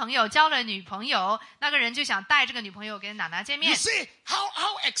有一个朋友交了女朋友，那个人就想带这个女朋友跟娜娜见 You 面。 see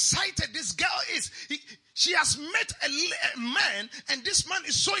how excited this girl is. She has met a man, and this man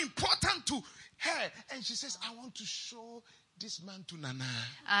is so important to her. And she says, I want to show this man to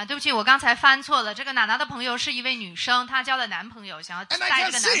Nana. 对不起，我刚才翻错了。这个娜娜的朋友是一位女生，她交了男朋友，想要 And I 带 can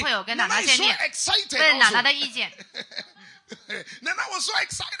这个男 see 朋友跟娜 Nana 娜 is 见 so 面， excited 问娜娜的 also. 意见。 Nana was so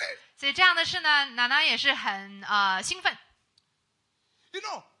excited. 所以这样的事呢，娜娜也是很兴奋。 You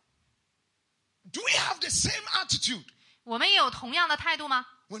know, do we have the same attitude 我们也有同样的态度吗？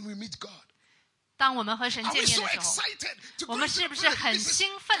 when we meet God? 当我们和神 Are 见 we 面 so 的时候， excited to 我 go 们 into 是 the 不是 presence? 很 This is-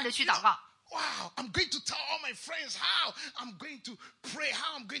 兴奋的去 you 祷 know, 告？ wow, I'm going to tell all my friends how I'm going to pray,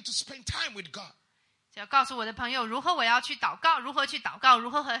 how I'm going to spend time with God. 就要告诉我的朋友如何我要去祷告，如何去祷告，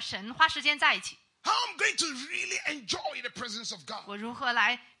如何和神花时间在一起， How I'm going to really enjoy the presence of God. 我如何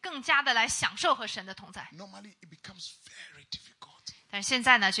来更加的来享受和神的同在。 Normally, it becomes very difficult 但是现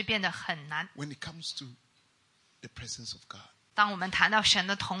在呢，却变得很难。 when it comes to the presence of God. 当我们谈到神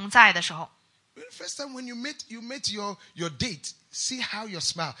的同在的时候， The first time when you met your date, see how you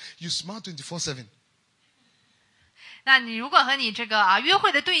smile. You smile 24/7. 那你如果和你这个约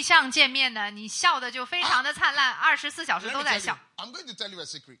会的对象见面呢，你笑的就非常的灿烂，24小时 Let 都 me 在 tell you, 笑。 I'm going to tell you a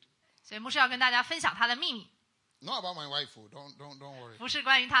secret. 所以牧师要跟大家分享他的秘密， Not about my wife, oh, don't worry. 不是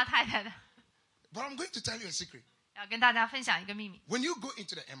关于他太太的， But I'm going to tell you a secret. 要跟大家分享一个秘密。 When you go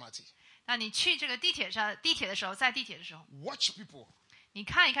into the MRT, 那你去这个地铁的时候，在地铁的时候， watch people 你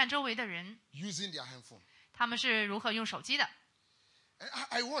看一看周围的人， using their handphone. 他们是如何用手机的。 And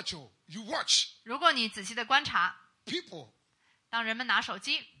I watch, oh, you watch 如果你仔细的观察， people 当人们拿手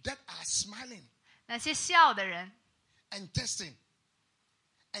机， that are smiling 那些笑的人， and testing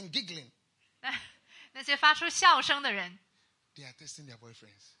and giggling. 那些发出笑声的人， They are testing their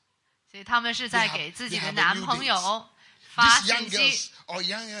boyfriends. 所以他们是在给自己的男朋友发信息。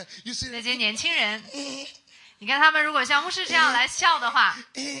那些年轻人，你看他们如果像牧师这样来笑的话，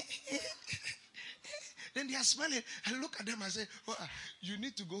 Then they are smiling. I look at them and say, "Oh, you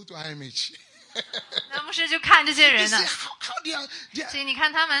need to go to IMH." 那牧师就看这些人 You 呢 see，how they are 所以你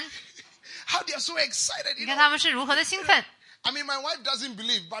看他们， how they are so excited. 你看他们是如何的兴奋。 I mean, my wife doesn't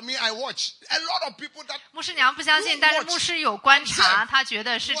believe, but me, I watch. A lot of people that 牧师娘不相信，但是牧师有观察，他觉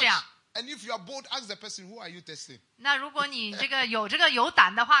得是这样。 And if you are bold, ask the person, "Who are you testing?" 那如果你有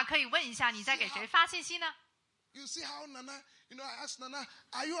胆的话，可以问一下你在给谁发信息呢？ You see how Nana, I asked Nana,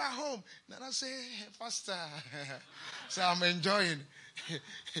 "Are you at home?" Nana say, "Pastor." So I'm enjoying.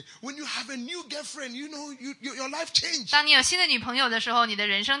 When you have a new girlfriend, your life changed. 当你有新的女朋友的时候，你的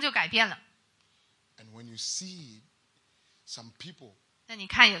人生就改变了。 And when you see some people, 那你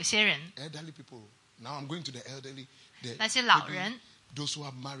看有些人， elderly people, now I'm going to the elderly, 那些老人， those who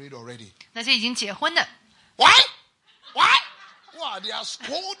are married already. 那些已经结婚的， Why? Wow, they are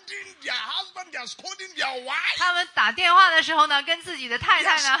scolding their husband, they are scolding their wife. 他们打电话的时候呢，跟自己的太 They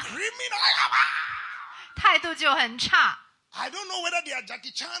太 are 呢， screaming. 态度就很差。 I don't know whether they are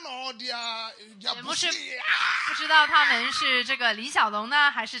Jackie Chan or they are牧师 Bruce Lee. 不知道他们是这个李小龙呢，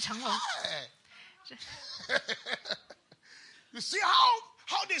还是成龙？ You see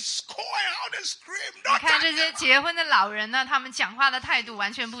how they score and how they scream. 你看这些结婚的老人呢，他们讲话的态度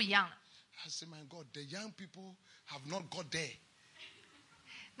完全不一样了。 I say, my God, the young people have not got there.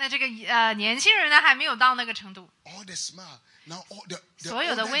 那这个年轻人呢，还没有到那个程度。 All the smile, now all the 所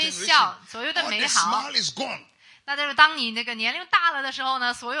有的 older 微 generation, 笑，所有的 all 美 the 好。 smile is gone. 那就是当你那个年龄大了的时候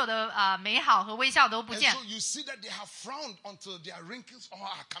呢，所有的美好和微笑都不 And 见。 so you see that they have frowned until their wrinkles all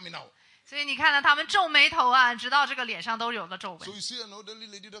are coming out. 所以你看到他们皱眉头啊，直到这个脸上都有了皱 So 纹。 you see an elderly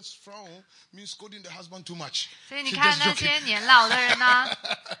lady that's frown means scolding the husband too much. 所以你 She's 看 just 那 joking. 些年老的人呢，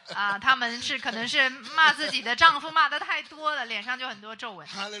他们可能是骂自己的丈夫骂得太多了，脸上就很多皱纹，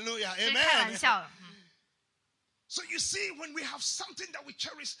 Hallelujah. 所以开玩 Amen. 笑。 So you see, when we have something that we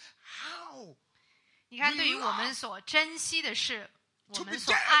cherish, how 你看，对于我们所珍惜的事，我 to be 们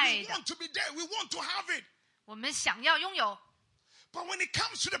所 there, 爱 we 的， want to be there, we want to have it. 我们想要拥有。 But when it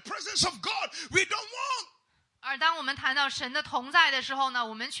comes to the presence of God, we don't want. 而当我们谈到神的同在的时候呢，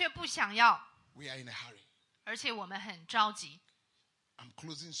我们却不想要， We are in a hurry. 而且我们很着急。 I'm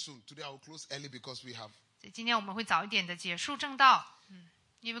closing soon. Today I will close early because we have. 所以今天我们会早一点的结束正道，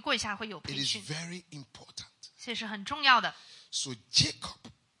因为过一下会有 It 培 is 训， very important. 所以是很重要的。 So Jacob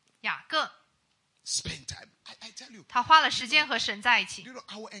雅各 spent time. I tell you, 他花了时间和神在一起。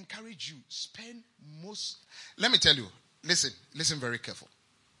 I will encourage you. Spend most. Let me tell you. Listen very careful.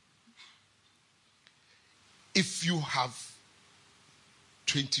 If you have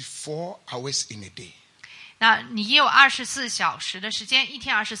 24 hours in a day, 那你也有24小时的时间，一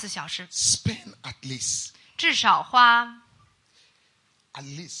天24小时， spend at least 至少花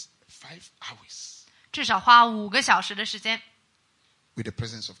 5 hours 至少花5个小时的时间， with the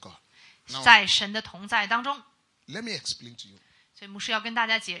presence of God. Now, 在神的同在当中。 let me explain to you. 所以牧师要跟大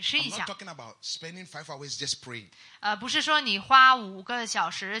家解释 I'm 一 not 下， talking about spending 5 hours just praying. 不是说你花5个小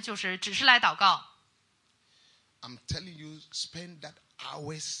时就是只是来祷告。 I'm telling you, spend that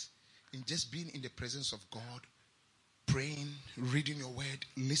hours in just being in the presence of God, praying, reading your word,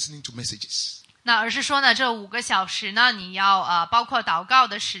 listening to messages. 那而是说呢，这5个小时呢，你要包括祷告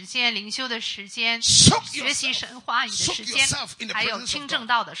的时间、灵修的时间、 Soak 学习 yourself. 神话语的时 Soak 间 yourself in，the 还有 presence of 听 God. 正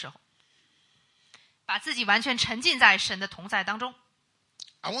道的时候，把自己完全沉浸在神的同在当中。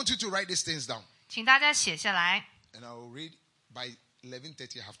 I want you to write these things down. 请大家写下来。 And I will read by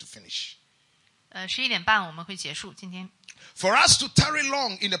 11:30 I have to finish. 11点半我们会结束今天。 For us to tarry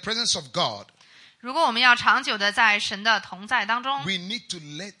long in the presence of God, 如果我们要长久的在神的同在当中， we need to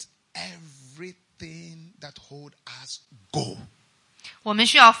let everything that hold us go. 我们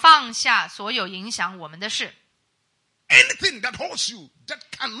需要放下所有影响我们的事， Anything that holds you, that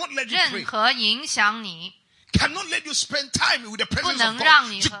cannot let you 任 pray, 何影响你 cannot let you spend time with the 不 presence 能 of 让 God.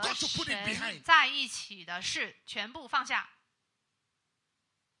 你 You 和 got to put it 神 behind. 在一起的事全部放下，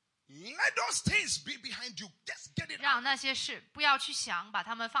 Let those things be behind you. Just get it 让 out. 那些事不要去想，把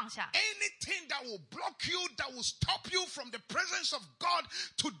它们放下。 Anything that will block you, that will stop you from the presence of God,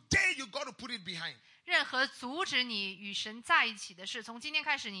 today you got to put it behind. 任何阻止你与神在一起的事，从今天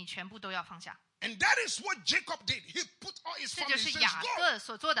开始你全部都要放下。 And that is what Jacob did. He put all his 这 family 就 and 是 says, 雅 go. 各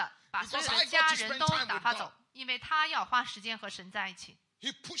所做的，把所有的家人都打发走，因为他要花时间和神在一起。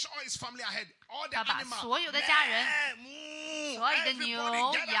 He pushed all his family ahead. All the 他把 animals. 所有的家人， 所有的牛、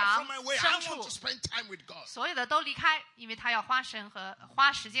 Everybody get out 羊、 from my way. I 牲 want 畜 to，spend time with God. 所有的都离开，因为他要花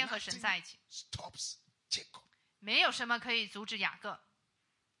时间和神在一起。 Stops Jacob. 没有什么可以阻止雅各。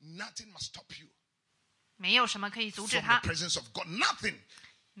Nothing must stop you 没有什么可以阻止 from the 他， presence of God. Nothing.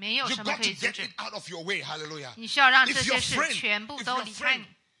 没有 You 什么 got 可 to 以阻 get 止 it。out of your way. Hallelujah. 你需要让 If 这 your 些事 friend, 全部 if 都 your 离开 friend,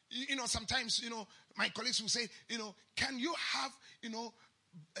 你。sometimes, my colleagues will say, can you have,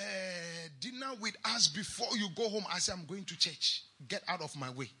 dinner with us before you go home? I say, I'm going to church. Get out of my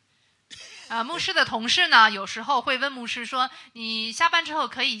way. 牧师的同事呢，有时候会问牧师说：“你下班之后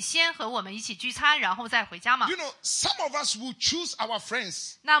可以先和我们一起聚餐，然后再回家吗？” Some of us will choose our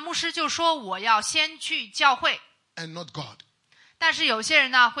friends 那牧师就说：“我要先去教会。” and not God. 但是有些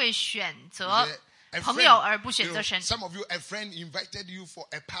人呢，会选择 A 朋友而不 friend, 选择神。 some of you, a friend invited you for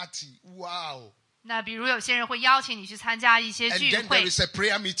a party. Wow. 那比如有些人会邀请你去参加一些 And 聚 then there 会， is a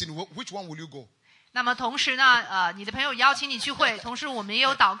prayer meeting. Which one will you go? 那么同时呢，你的朋友邀请你聚会，同时我们也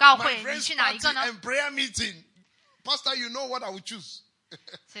有祷告 My 会，你 friend's 去哪一个 party 呢？ and prayer meeting. Pastor, you know what I will choose?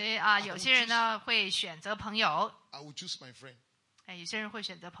 所以有些人呢会选择朋友， I will choose my friend. 有些人会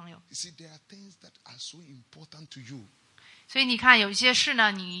选择朋友。 You see, there are things that are so important to you, 所以你看，有一些事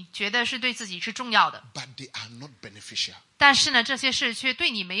呢，你觉得是对自己是重要的， but they are not beneficial. 但是呢，这些事却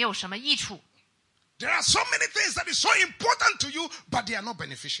对你没有什么益处。 There are so many things that is so important to you, but they are not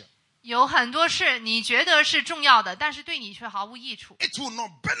beneficial. 有很多事你觉得是重要的，但是对你却毫无益处， It will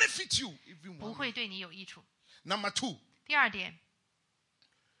not benefit you even 不 one 会 way. 对你有益处。 Number 2, 第二点，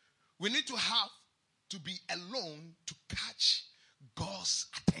 we need to have to be alone to catch God's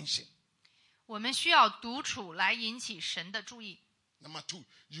attention. 我们需要独处来引起神的注意。 Number 2,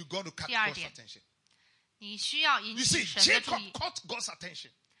 you got to catch 第二 God's 点， attention. 你需要引 You 起 see, 神的注 Jacob 意。 caught God's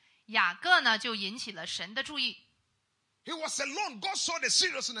attention. 雅各呢，就引起了神的注意， He was alone. God saw the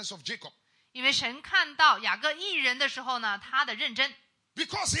seriousness of Jacob 因为神看到雅各一人的时候呢，他的认真，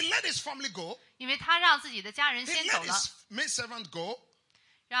 because he let his family go. 因为他让自己的家人 He 先 let 走了， his maidservant go.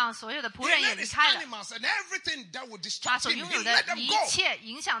 让所有的仆 He 人也 let 离 his 开了。 animals and everything that would 他 distract 所 him. 拥 He 有 let 的 them 一 go. 切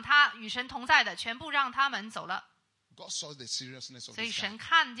影响他与神同在的，全部让他们走了。 God saw the seriousness of 所以 this 神 guy.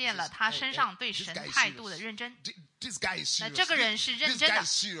 看见了他身上对 This 神 guy is 态度的 serious. 认真。 This guy is 那 serious. 这个人是 This 认真 guy 的，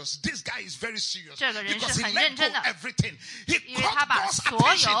 is serious. This guy is very serious. 这个人是 Because he 很 let 认 go 真的， everything. He 因为他 caught 把 God's 所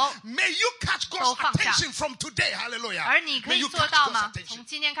attention. 有 May you catch 都 God's 放下。 attention from today. Hallelujah. 而你可 May 以 you 做 catch 到 God's 吗？ attention. 从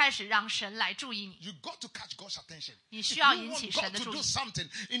今天开始，让神来注意你。 You got to catch God's attention. 你 If 需 you 要引 want 起 God 神的 to 注 do 意。 something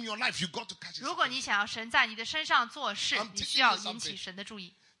in your life, you got to catch His 如果你 attention. 想要神在你的身上做事 I'm，你 teaching 需要 you 引起 something. 神的注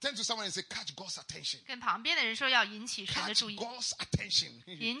意。 Turn to someone and say, catch God's attention. 跟旁边的人说，要引起神的 Catch 注意， God's attention.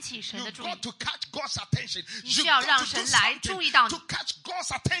 引起神 You 的注意 got。to catch God's attention. 你 You 需要 got 让 to do 神来 something 注意到你。 to catch God's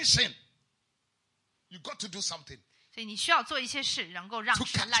attention. You got to do something 所以你需要做一些事，能够让 to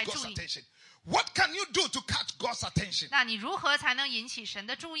神 catch 来 God's 注意。 attention. What can you do to catch God's attention? 那你如何才能引起神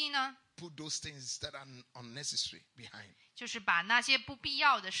的注意呢？ Put those things that are unnecessary behind. 就是把那些不必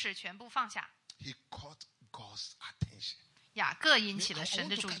要的事全部放下。 He caught God's attention. 雅各引 I 起了神 want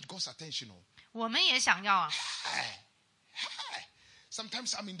的 to 注意 catch，God's attention. Oh. 我们也想要啊。 Hey.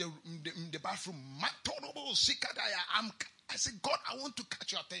 Sometimes I'm in the bathroom. I say, God, I want to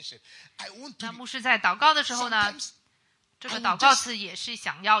catch your attention. I want 那 to 牧师在祷告的时候呢， sometimes 这个祷告词也是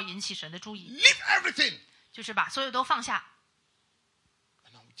想要引起神的注意， leave everything 就是把所有都放下，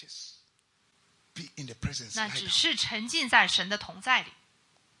 and I will just be in the presence. 那 lie 只 down. 是沉浸在神的同在里。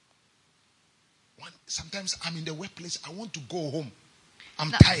 Sometimes I'm in the workplace. I want to go home. I'm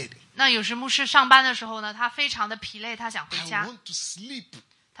那 tired. 那有时牧师上班的时候呢，他非常的疲累，他想回 I 家， want to sleep.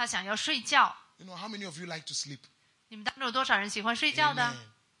 他想要睡觉。 You know, how many of you like to sleep? 你们当中有多少人喜欢睡觉的？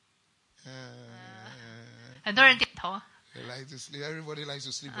 Amen. 很多人点头， They like to sleep. Everybody likes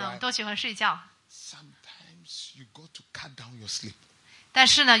to sleep, 我们 right? 都喜欢睡觉。 Sometimes you got to cut down your sleep. 但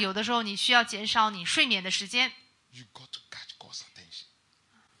是呢，有的时候你需要减少你睡眠的时间， You got to catch God's attention.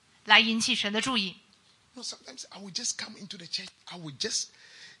 来引起神的注意。 You know, sometimes I will just come into the church. I will just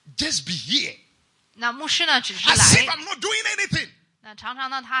be here. 那牧师呢，只是 As if 来， I'm not doing anything. 那常常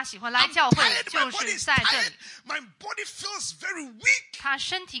呢，他喜欢来 I'm 教会， tired. My 就 body 是 is 在这 tired. 里， My body feels very weak. 他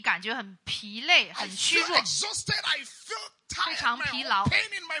身体感觉很疲累、 I 很虚 feel 弱， exhausted. I feel 非 tired. 常 My 疲 whole 劳， pain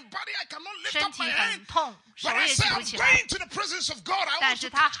in my body. I cannot lift 身 up 体 my 很 hand. 痛，手 But I 也 say 举不 I'm 起来。 going to the presence of God. I 但 want 是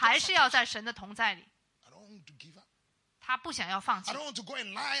to 他 catch 还 God's 是要 attention. 在神的同在里， I don't want to give up. 他不想要放弃 I，don't want to go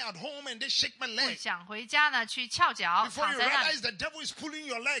and lie at home and they shake my 不 leg. 想回家呢去翘脚 Before 躺 you 在那里。 realize the devil is pulling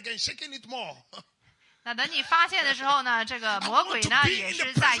your leg and shaking it more. 那等你发现的时候呢，这个 I 魔 want 鬼 to 呢 be 也 in the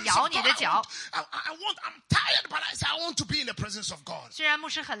是在 presence 咬 of 你 God. 的脚。 I'm tired, but I say I want to be in the presence of God. 虽然牧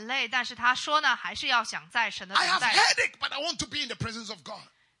师很累，但是他说呢，还是要想在神的 I 同 have 在里。 headache, but I want to be in the presence of God.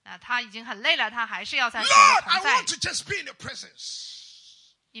 那他已经很累了，他还是要在神的 Lord, I 同在 want 里， to just be in the presence.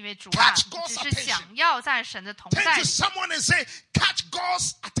 因为主啊， Catch God's 只是想要在神的同 Turn 在 to 里。 someone and say, catch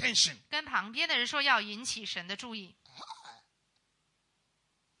God's attention. 跟旁边的人说，要引起神的注意。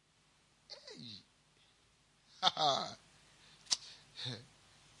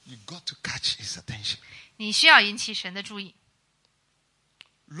You got to catch his attention. 你需要引起神的注意。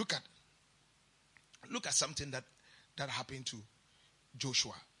 Look at something that happened to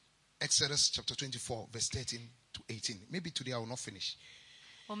Joshua. Exodus chapter 24, verse 13 to 18. Maybe today I will not finish.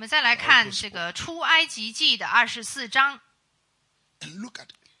 我们再来看这个出埃及记的24章， And look at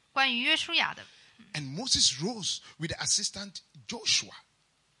it. 关于约书亚的。 And Moses rose with the assistant Joshua.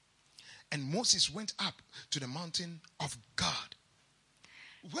 And Moses went up to the mountain of God.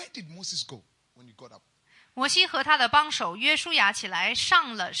 Where did Moses go when he got up? 摩西和他的帮手约书亚起来，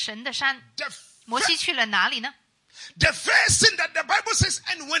上了神的山。摩西去了哪里呢？ The first thing that the Bible says,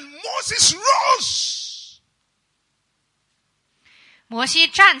 and when Moses rose, 摩西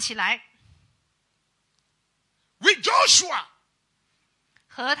站起来， with Joshua,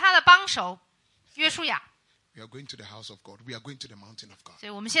 和他的帮手约书亚。 we are going to the house of God. We are going to the mountain of God. 所以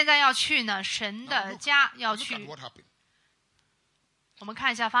我们现在要去呢，神的家要 Look at 去。 what happened. 我们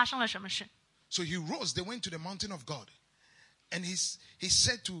看一下发生了什么事。 So he rose. They went to the mountain of God, and he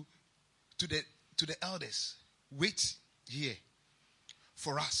said to the elders, "Wait here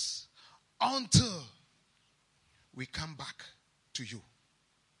for us until we come back to you."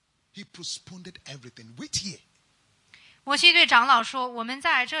 He postponed everything. Wait here. 摩西对长老说：“我们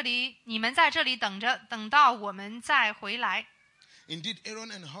在这里，你们在这里等着，等到我们再回来。” Indeed, Aaron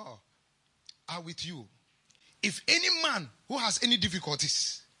and Hur are with you. If any man who has any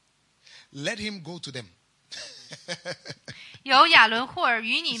difficulties, let him go to them. 有亚伦、霍尔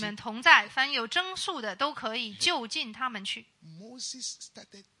与你们同在，凡有争诉的都可以就近他们去。 Moses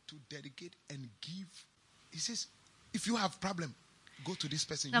started to dedicate and give. He says, if you have problem, go to this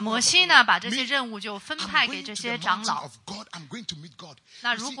person. 那摩西呢，把这些任务就分派给这些长老。 I'm going to meet God.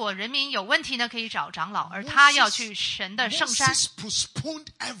 那如果人民有问题呢，可以找长老，而他要去神的圣山。 Moses postponed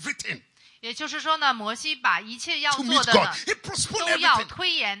everything. 也就是说呢，摩西把一切要 To 做 meet 的 God. 呢 He postponed 都要 everything.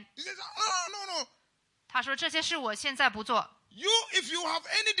 推延。 He says, oh, no. 他说这些事我现在不做。 If you have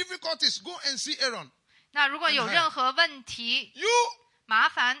any difficulties, go and see Aaron. 那如果有任何问题， You, 麻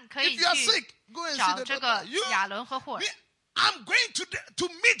烦可 if 以 you are 去 sick, go and see 找 the 这 doctor. 个 You, 亚伦和霍尔。 I'm going to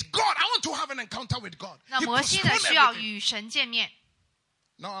meet God. I want to have an encounter with God. 那 He 摩西呢 postponed 需要 everything. 与神见面。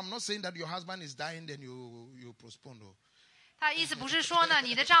 Now, I'm not saying that your husband is dying, then you postpone. No. 他意思不是说呢，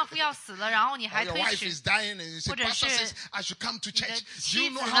你的丈夫要死了，然后你 Or 还 your 推 wife 迟。 is dying, and you say, 或者 Pastor 是 says I should come to 你的 church. Do 妻 you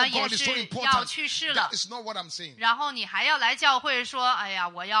子 know 呢 how 也 God is so 是要 important? 去世了 That，is not what I'm saying. 然后你还要来教会说，哎呀，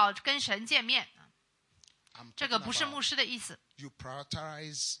我要跟神见面。 I'm 这个 talking 不是 about 牧师的意思， you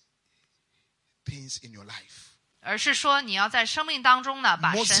prioritize things in your life. 而是说你要在生命当中呢，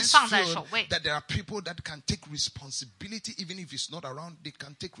把神 Moses 放在首 felt 位。 that there are people that can take responsibility even if he's not around. They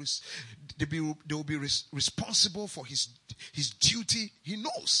can take they will be responsible for his duty. He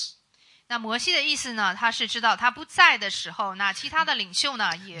knows. 那摩西的意思呢，他是知道他不在的时候，那其他的领袖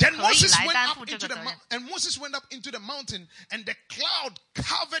呢也 Then 可以 Moses 来 went 担 up 负这 into 个 the 责任。 and Moses went up into the mountain, and the cloud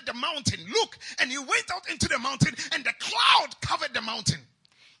covered the mountain. Look, and he went out into the mountain, and the cloud covered the mountain.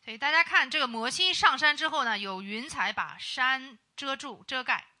 所以大家看，这个摩西上山之后呢，有云彩把山遮住、遮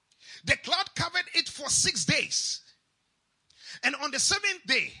盖。 The cloud covered it for 6 days, and on the 7th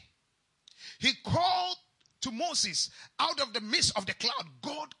day, he called to Moses out of the midst of the cloud.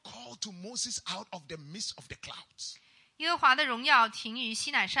 God called to Moses out of the midst of the clouds. 耶和华的荣耀停于西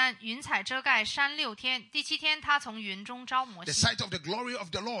乃山，云彩遮盖山6天。第7天，他从云中招摩 The 西。 sight of the glory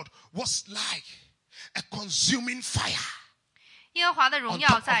of the Lord was like a consuming fire 耶和华的荣 on 耀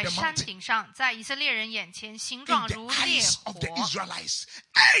top of 在 the 山 mountain. 顶上，在以色列人眼前，形 in 状 the 如烈 eyes of the 火。 Israelites.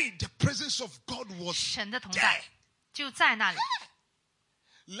 Hey, the presence of God was 神的同 there. 在就在那里。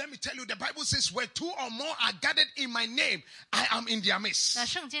 Let me tell you, the Bible says, where 2 or more are gathered in my name, I am in their midst. 那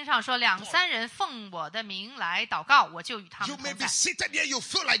圣经上说，2、3人奉我的名来祷告，我就与他 You 们 may 同 be 在。 seated here, you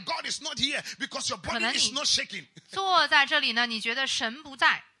feel like God is not here because your body 可能 is 你 not shaking. 坐在这里呢，你觉得神不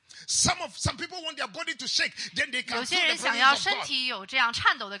在。 Some people want their body to shake, then they 有 can 些 feel 人 the 想要 presence of 身 God. 体有这样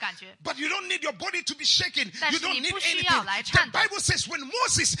颤抖的感觉， But you don't need your body to be shaken. 但 You 是 don't 你 need 不需 anything. 要来 The 颤抖。 Bible says when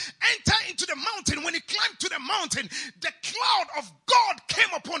Moses entered into the mountain, when he climbed to the mountain, the cloud of God came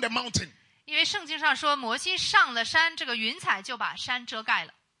upon the mountain. 因为圣经上说，摩西上了山，这个云彩就把山遮盖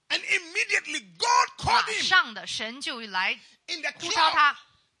了。 And immediately God called 马 him 上的神就来 in the 呼召 cloud. 他。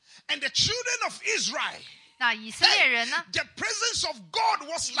 And the children of Israel, 那以色列人呢， the presence of God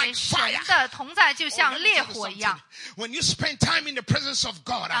was 因为 like 神 fire. 的同在就 Oh, 像 let me 烈 tell you 火一 something. 样。 When you spend time in the presence of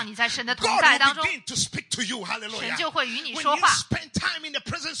God, 当你在神的同 God 在 will 当中， begin to speak to you. Hallelujah. 神就会与你 When 说 you 话。 spend time in the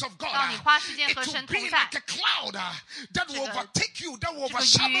presence of God, 当你花时间 it 和 will 神 be 同在， like a cloud that will 这个 overtake you, that will 这个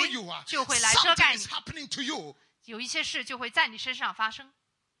overshadow 云 you. 就会来遮盖 Something 你。 is happening to you. 有一些事就会在你身上发生。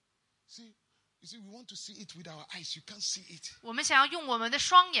You see, we want to see it with our eyes. You can't see it. 我们想要用我们的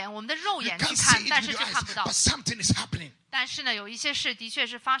双眼，我们的肉 You 眼去 can't 看， see it 但 with 是 your 却 eyes. 看不到。 But something is happening. 但是呢，有一些事的确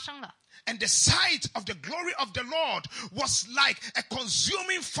是发生了。 And the sight of the glory of the Lord was like a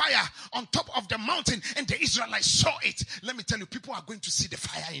consuming fire on top of the mountain, and the Israelites saw it. Let me tell you, people are going to see the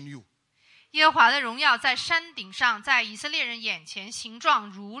fire in you. 耶和华的荣耀在山顶上，在以色列人眼前，形状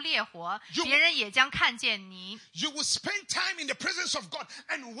如烈火，别人也将看见你。 You will spend time in the presence of God,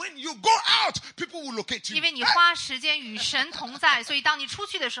 and when you go out, people will locate you. 因为你花时间与神同在，所以当你出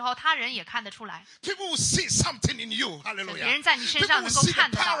去的时候，他人也看得出来。 People will see something in you. 别 Hallelujah. 人在你身 People 上 will 能够 see the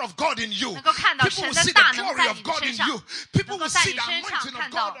看得 power 到， of God in you. 能够看到 People 神 will 的 see 大 the 能 glory 在 of 你的 God 身 in 上， you. People 能够 will 在 see 你 the 身上 anointing 看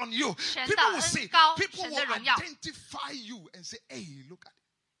of 到 God on you. 神 People 的 will 恩 see. 膏， People 神的 will 荣耀， identify you and say, "Hey, look at it."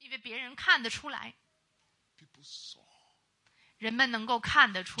 因为别人看得出来， People saw. 人们能够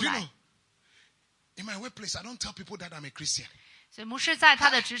看得出 Do you 来 know?。In my workplace, I don't tell people that I'm a Christian. 所以牧师在他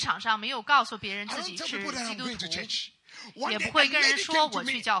的职场上没有告诉别人 I 自 don't 己 tell 是 people that 基 I'm 督 going to 徒， church. One 也 day, 不会 a 跟人 lady 说 came to 我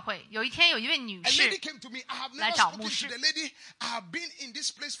去 me. 教会。有一天，有一位女 A 士 lady came to me. I have 来 never 找 spoken 牧师。 to the lady. I have been in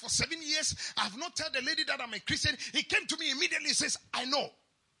this place for 7 years. I have not told the lady that I'm a Christian. He came to me immediately. Says, "I know."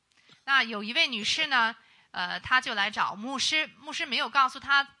 那有一位女士呢，她就来找牧师，牧师没有告诉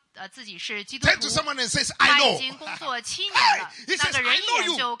她，自己是基督 Turn to 徒。 someone and says, "I 她已 know." 经工作7年 Hey, 了， he 那 says, 个人 "I 一 know 眼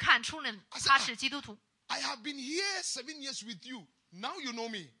you." 就看出了 I said, 她是基督徒。 I have been here 7 years with you. Now you know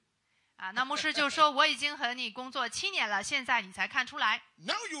me. 那牧师就说：“我已经和你工作7年了，现在你才看出来。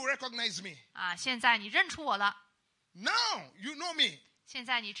 Now you recognize me. 现在你认出我了， Now you know me. 现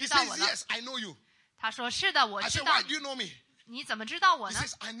在你 He 知道 says, 我了。” "Yes, I know you." 他说：“是的，我 I 知 said, 道 "Why do 你。 you know me?" 你怎么知道我 He 呢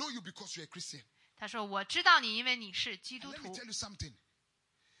says, "I know you because you're a Christian." 他说：“我知道你，因为你是基 And 督 let me 徒。 tell you something.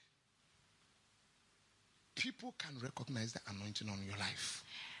 People can recognize the anointing on your life.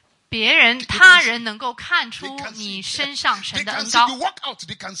 别人、他人能够看出 They can 你 see. 身上 They 神的 can 恩 see. 膏。 You walk out,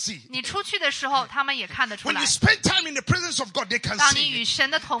 they can see. 你出去的时候，他们也看得出 When 来 you。spend time in the presence of God, they can 当你与 see. 神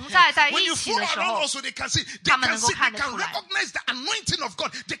的同在在 When 一 you 起 fall 的时 around 候， also, they can see. They 他们 can 能够 see. 看 They 得 can 出来。 recognize the anointing of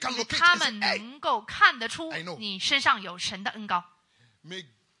God. They can 因为 locate 他 and say, 们 "Hey." 能够看得出 I know. 你身上有神的恩膏。 May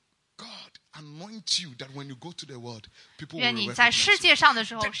God anoint you that when you go to the world, people 愿 will 你在 recognize 世 you. 界上的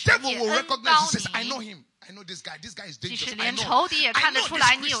时 The 候，神 devil 也 will 恩 recognize. 膏 He says, "I know 你。 him. I know this guy. This guy is 即 dangerous. 使 I 连 know. 仇敌也 I 看得 know 出 this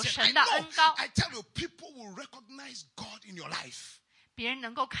来你有 Christian. 神 I 的 know." 恩膏。 I tell you, people will recognize God in your life. 别人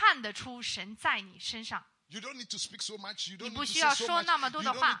能够看得出神在你身上。 You don't need to speak so much. You don't 你 need 不 to 需 say 要 so 说 much. 那么多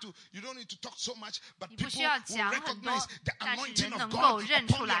的话。 You don't need to talk so much. But 你不 people 需要 will 讲很多， recognize the 但是 anointing 人 of 能够 God 认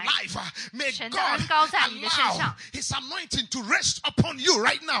出 upon your 来 life. May 神的 God 恩膏在你的身 allow 上。 His anointing to rest upon you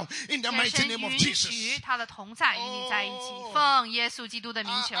right now in the 愿 mighty 神 name of 允 Jesus. 许他的同在与你在一起， Oh. 奉耶稣基督的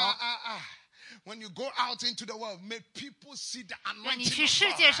名求。 When you go out into the world, may people see the 愿你 anointing 去 of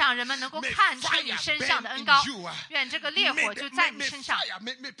世界 God. 上，人们能够 May 看出 fire 你身上的 burn 恩 in 膏 you. 愿这个烈火就在你身上。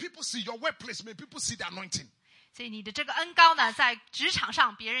 May people see your workplace. May people see the anointing. 所以你的这个恩膏呢，在职场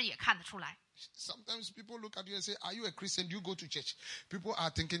上别人也看得出来。 Sometimes people look at you and say, "Are you a Christian? Do you go to church?" People are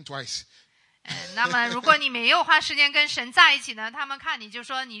thinking twice. 那么如果你没有花时间跟神在一起呢，他们看你就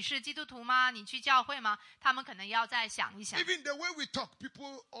说你是基督徒吗？你去教会吗？他们可能要再想一想。 Even the way we talk,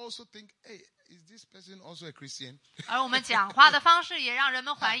 people also think, "Hey, is this person also a Christian?" 而我们讲话的方式也让人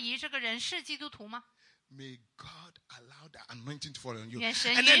们怀疑这个人是基督徒吗？ May God allow the anointing to fall on you. 愿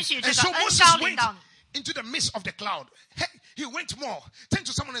神 And 允许 then, 这 and 个 so 恩 Moses 膏临 went 到你。 into the midst of the cloud. Hey, he went more. Turn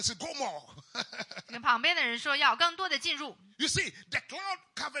to someone and say, "Go more." 跟旁边的人说要更多的进入。 You see, the cloud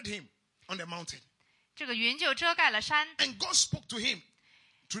covered him on the mountain. 这个云就遮盖了山， And God spoke to him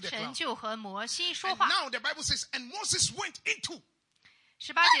through the 神 cloud. 就和摩西说 And 话。 now the Bible says, and Moses went into.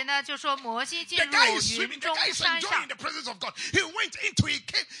 18节呢就说摩西进 The 入 guy is 云 swimming. 中 The guy is 山 enjoying 上， the presence of God. He went into.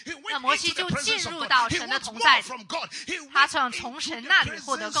 He went 那摩西 into the 就 presence 进 of 入 God. 到 He 神的 wants 同在 more 里。 from God. He 他 went 想从 into 神 the 那里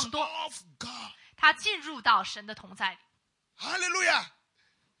获得 presence 更多。 of God. 他进入到神的同在里。 Hallelujah.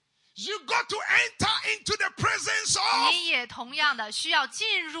 You got to enter into the presence of 你也同样的需要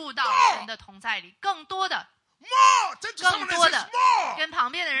进入到神的同在里，更多的， more. Turn to 更 someone 多 and 的 say, more. 跟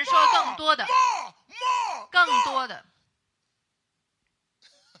旁边的人说更多的， More. 更多的。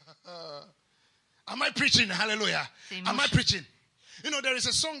 Am I preaching? Hallelujah. Sí, Am I mucho. preaching? You know, there is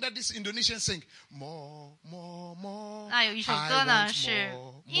a song that these Indonesians sing. More, more, more. 那有一首 I 歌呢 want 是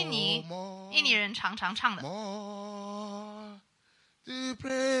more, 印尼 more, 印尼人常常唱的， more to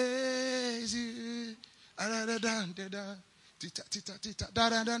praise you. Da da da da da. Tita tita tita da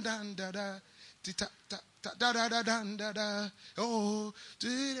da da da da da. Tita ta ta da da da da da da. Oh,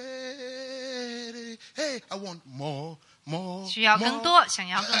 today. Hey, I want more, more. 需要更 more. 多，想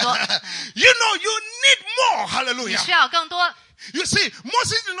要更多， You know, you need more. 你 Hallelujah. 需要更多。You see,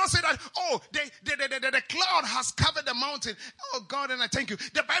 Moses did not say that, oh, the cloud has covered the mountain. Oh, God, and I thank you.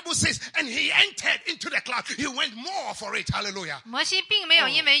 The Bible says, and he entered into the cloud. He went more for it. Hallelujah. 摩西并没有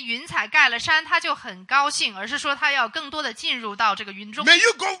因为云彩盖了山，他就很高兴，而是说他要更多的进入到这个云中。 May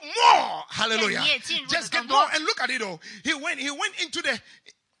you go more. Hallelujah. 你也进入得 Just get 更多。 more and look at it all. He went into the,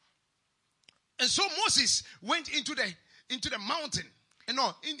 and so Moses went into the mountain,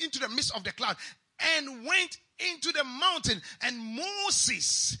 into the midst of the cloud, and went into the mountain, and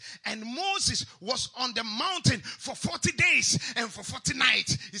Moses was on the mountain for 40 days and for 40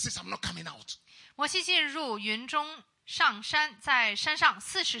 nights. He says, I'm not coming out. 摩西进入云中上山，在山上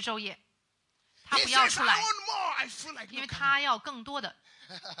40周夜，他 He 不要 says, 出 I 来， want more. I feel like 因为 not coming. 他要更多的。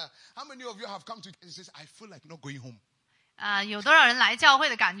 How many of you have come to? He says, I feel like not going home. 有多少人来教会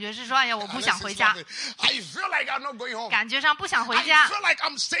的感觉是说，哎呀，我不想回家， I feel like I'm not going home. 感觉上不想回 I 家。 feel like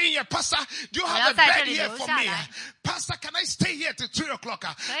I'm staying here. Pastor, do you 我 have 要 a 在这 bed 里 here 留 for 下 me? 来。 Pastor, can I stay here till 3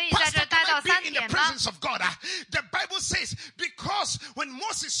 o'clock? 可以在这 Pastor, 待 can 到 I be 3 in the 点吗？ presence of God? The Bible says, because when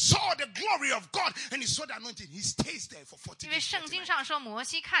Moses saw the glory of God and he saw the anointing, he stays there for 40 因为 days. 圣经上说，摩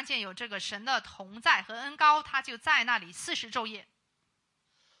西看见有这个神的同在和恩膏，他就在那里40周夜。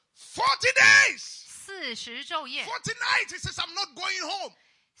 40 days. 40周夜， 40 nights. He says, I'm not going home.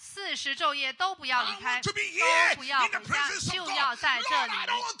 40周夜都不要 I 离开， want to be here 都不要 in the 回家， presence of 就 God. 要在这 Lord, I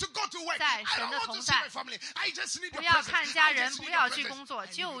don't 里。 want to go to work. 在 I 神 don't 的 want 同 to see 在。 my family. I just need 不 your 要 presence. 看家 I 人， just 不 need 要 your 去 presence. 工作， I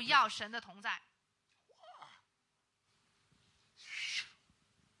need 就 your 要 presence. 神的同在。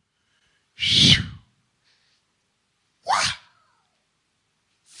 Wow.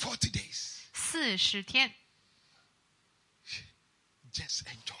 40 days. 40天， Just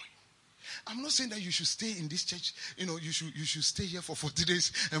enjoy. I'm not saying that you should stay in this church. You should stay here for 40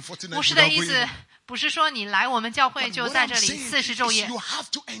 days and 40 nights 牧师的 without 意 going 思 home. 不是说你来我们教会 But 就 what 在 I'm 这里 saying 40周 is 夜， you have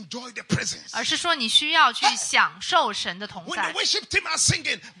to enjoy the presence. 而是说你需要去享受神的同 When 在 the。worship team are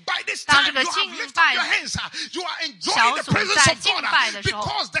singing, by this 当 time 这个 you have 敬 lifted 拜 your hands. You are enjoying 小 the 组 presence 在 of 敬 God 拜的时候，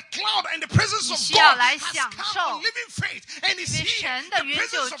 because the cloud and the presence 你 of 需要 God 来 has 享 come 受 on living faith and is 因为 here. 神的 The 云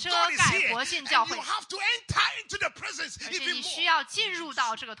presence 就 of 遮 God is 盖 here. 活性 And 教会。 you have to enter into the presence 而且 even 你需 more. 要进入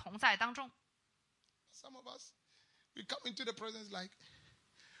到这个同在当中。 Some of us, we come into the presence like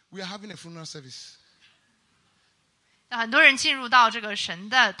we are having a funeral service. 很多人进入到这个神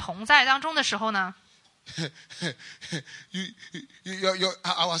的同在当中的时候呢，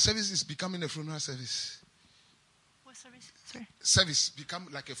 Our service is becoming a funeral service. Service become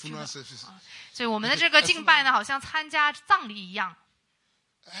like a funeral service. 所以我们的这个敬拜呢，好像参加葬礼一样。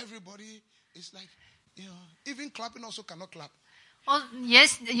 Everybody is like, even clapping also cannot clap.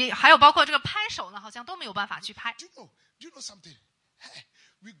 也还有包括这个拍手呢，好像都没有办法去拍。 Do you know something? Hey,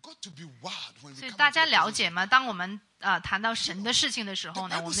 we got to be wild when 所 we 以 come 大 into 家 the 了 presence. 解吗？当我们谈到神的事情的时 The 候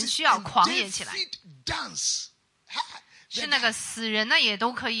呢， Bible 我们 says, 需要 and 狂野起来。 David dance. 是那个死人呢，也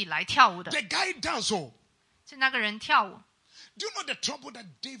都可以来跳舞的。 The guy dance. Oh. 是那个人跳舞。 Do you know the trouble that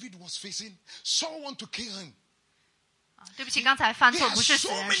David was facing? Saul want to kill him. 对不起，刚才犯错，不是死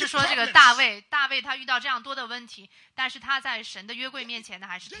人，是说这个大卫他遇到这样多的问题，但是他在神的约柜面前呢，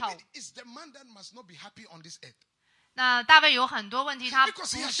还是跳舞 David。is the man that must not be happy on this earth. 那大卫有很多问题，他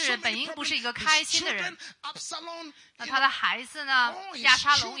Because he 不 has 是 so 本 many 应不是一 problems. 个 His 开心的人 children,。Absalom, 那他的孩子呢， all his 亚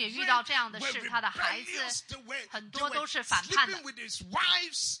沙龙也遇到这样的 children 事， were 他的孩 rebellious. 子 They were- 很 they 多 were 都是反叛的 sleeping，with his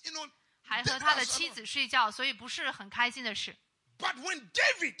wives, 还和他的妻子睡觉，所以不是很开心的事。 But when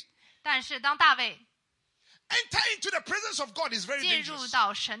David 但是当大卫 enter into the presence of God, is very 进入 dangerous.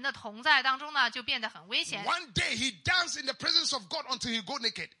 到神的同在当中呢，就变得很危险。 One day he danced in the presence of God until he go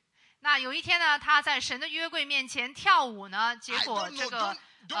naked. 那有一天呢，他在神的约柜面前跳舞呢，结果 I don't know, 这个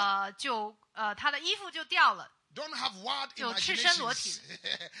don't- 他的衣服就掉了， Don't have wild 就赤身裸体。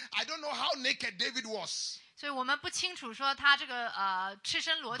 imaginations. I don't know how naked David was. 所以我们不清楚说他这个赤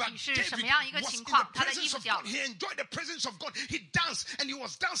身裸 But 体是 David 什么样一个 was 情 in the 况，他的衣 presence 服 of 掉 God. 了。 He enjoyed the presence of God. He danced and he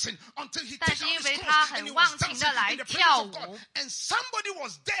was dancing until he 但 took 是 out 因 his 为 clothes 他 and 很 he 忘 was 情的 dancing 来 in the 跳 presence of God. 舞。 And somebody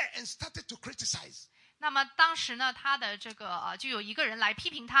was there and started to criticize. 那么当时呢，他的这个就有一个人来批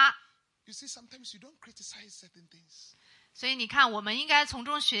评他。 You see, sometimes you don't criticize certain things. 所以你看，我们应该从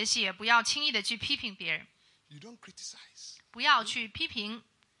中学习，也不要轻易的去批评别人， You don't criticize. 不要去批评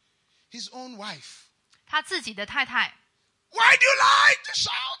His own wife. 他自己的太太。 Why do you like to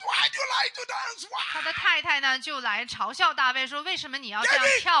shout? Why do you like to dance? 他 Why? 的太太呢，就来嘲笑大卫说：“为什么你要这样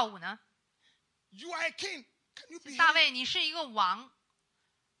David！跳舞呢？ You are a king. Can you 大 behave 卫，你是一个王，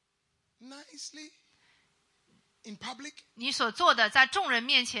 nicely in public? 你所做的在众人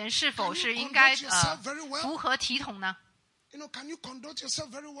面前是否是应该 Can you conduct yourself very well? 符合体统呢？ Can you conduct yourself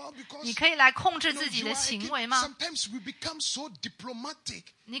very well? Because 你可以来控制 you 自己 are 的 a 行 king. 为吗？ Sometimes we become so diplomatic.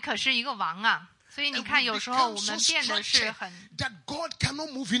 你可是一个王啊！所以你看，有时候我们变得是很 that God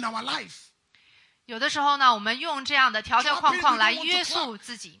cannot move in our life. 有的时候呢，我们用这样的条条框框来约束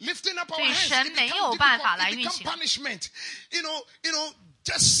自己，所以神没有办法来运行。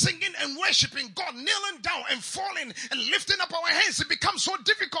Just singing and worshiping God, kneeling down and falling and lifting up our hands, it becomes so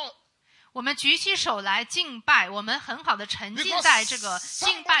difficult. 我们举起手来敬拜，我们很好的沉浸在这个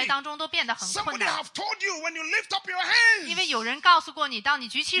敬拜当中，都变得很困难。因为有人告诉过你，当你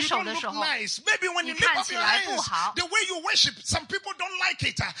举起手的时候，你看起来不好，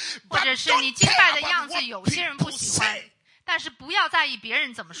或者是你敬拜的样子，有些人不喜欢。但是不要在意别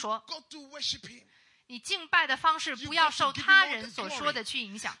人怎么说。你敬拜的方式不要受他人所说的去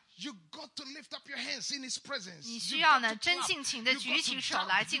影响。你需要呢真性情的举起手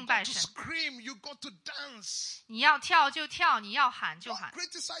来敬拜神。你要跳就跳，你要喊就喊。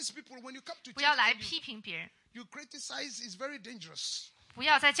不要来批评别人。不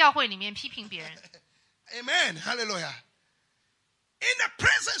要在教会里面批评别人。Amen. Hallelujah. In the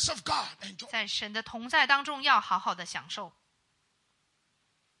presence of God, enjoy. 在神的同在当中，要好好的享受。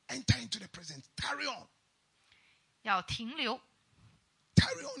Enter into the presence. Carry on. 要停留。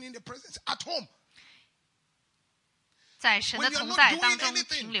Carry on in the presence. At home. 在神的同在当中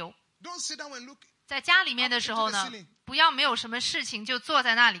停留。Don't sit down and look. 在家里面的时候呢，不要没有什么事情就坐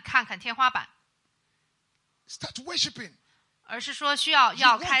在那里看看天花板。Start worshiping. 而是说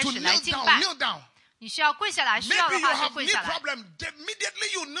要开始来敬拜。你需要跪下来，需要的话就跪下来。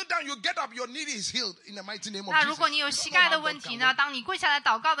那如果你有膝盖的问题呢？当你跪下来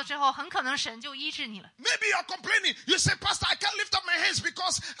祷告的时候，很可能神就医治你了。Maybe you are complaining. You say, Pastor, I can't lift up my hands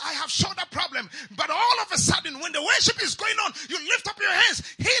because I have shoulder problem. But all of a sudden, when the worship is going on, you lift up your hands,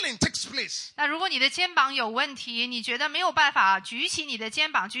 healing takes place. 那如果你的肩膀有问题，你觉得没有办法举起你的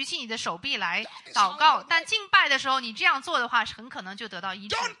肩膀，举起你的手臂来祷告，但敬拜的时候你这样做的话，很可能就得到医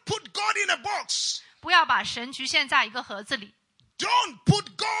治。Don't put God in a box. 不要把神局限在一个盒子里。Don't put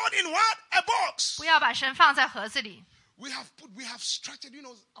God in what? A box. 不要把神放在盒子里。We have structured,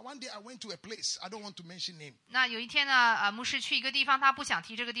 one day I went to a place. I don't want to mention name. 那有一天呢，牧师去一个地方，他不想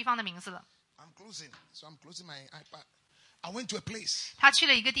提这个地方的名字了。I'm closing my iPad. I went to a place. 他去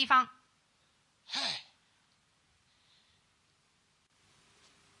了一个地方。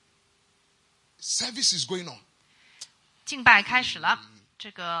Service is going on. 敬拜开始了。这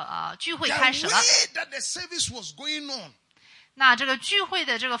个聚会开始了。那这个聚会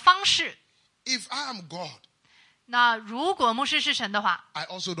的这个方式， If I am God, 那如果牧师是神的话， I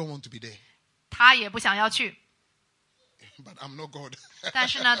also don't want to be there. 他也不想要去。But I'm not God. 但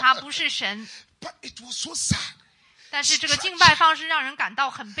是呢，他不是神。But it was so sad. 但是这个敬拜方式让人感到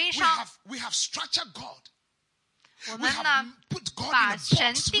很悲伤。We have structured God. 我们呢，把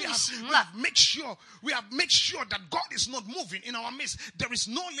神定型了。We have made sure that God is not moving in our midst. There is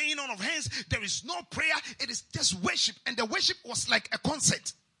no laying on of hands. There is no prayer. It is just worship. And the worship was like a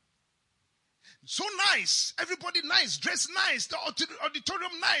concert. So nice. Everybody nice. Dressed nice. The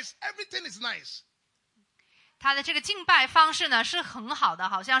auditorium nice. Everything is nice. 他的这个敬拜方式呢，是很好的，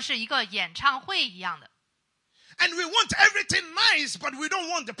好像是一个演唱会一样的。And we want everything nice, but we don't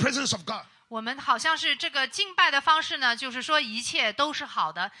want the presence of God. 我们好像是这个敬拜的方式呢，就是说一切都是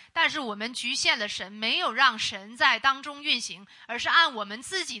好的，但是我们局限了神，没有让神在当中运行，而是按我们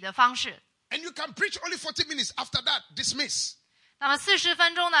自己的方式。And you can preach only 40 minutes. After that, dismiss. 那么40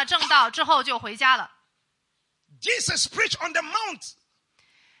分钟呢，正道之后就回家了。Jesus preached on the mount.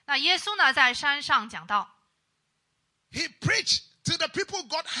 那耶稣呢，在山上讲道。He preached till the people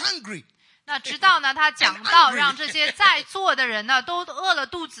got hungry. 那直到呢，他讲到让这些在座的人呢，都饿了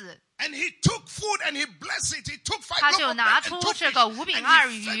肚子。And he took food and he blessed it. He took 5 loaves 他就拿出这个5饼2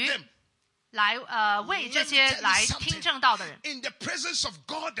鱼来为这些来听证道的人。In the presence of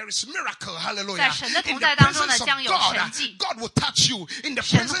God, there is miracle. Hallelujah. 在神的同在当中呢，将有神迹。God will touch you. In the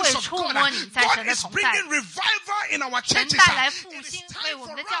神 presence 会 of 触 God, 摸你，在神的 God is 同在。 bringing revival in our 神 churches. 带来复 It is 兴， time 为我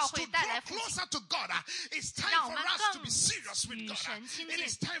们 for 的教 us 会 to 带来 draw 复兴， closer to God. It's time 让我 for 们 us to 更 be serious with 与 God. 神亲 It 近，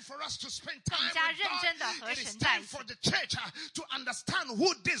 is time for us to spend time 更加 with 认真地 God. 和 It is 神在 time 一起。 for the church to understand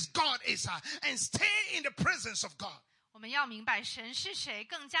who this God is and stay in the presence of God. 我们要明白神是谁，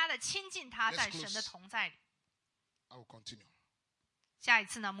更加的亲近他，在神的同在里。I will continue. 下一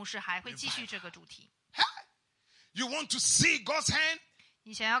次呢，牧师还会继续这个主题。You want to see God's hand?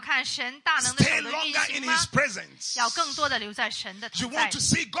 你想要看神大能的 Stay 手的运 longer 行 in 吗 His？ presence. 要更多的留在神的 You 同在 want to 里。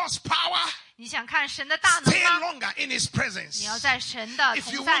 see God's power? 你想看神的大能 Stay 吗？ longer in His presence. 你要在神的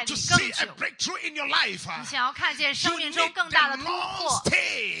If you 同在 want to 里 see 更 a 久。 breakthrough in your life, 你想要看见生 you 命中 need 更大的 the 突 long 破，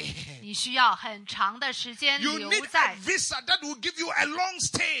 stay. 你你需要很长的时间 You 留 need 在 a visa that will give you a long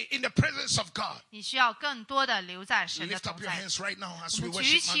stay in the presence of God. 你需要更多的留在神的 Lift 同 up your 在。 hands right now as 我 we 们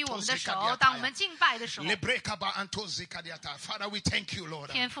举 worship 起我们的手， Mantos 当我们敬拜的时候， Father, we thank you, Lord.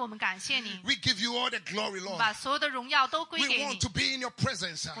 天父，我们感谢你， We give you all the glory, 我们 Lord. 把所有的荣耀都归 We 给 want 你。 to be in your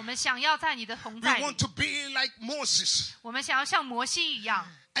presence. 我们想要在你的同 We 在里 want，to be like Moses 我们想要像摩西一样，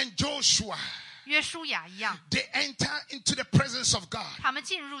 and Joshua. 约书亚一样， They enter into the presence of God 他们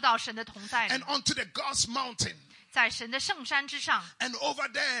进入到神的同在里 and，onto the God's mountain. 在神的圣山之上。 And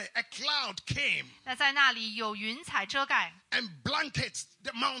over there, a cloud came 那在那里有云彩遮盖， and blankets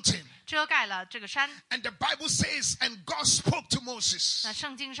the mountain. 遮盖了这个山。 And the Bible says, and God spoke to Moses 那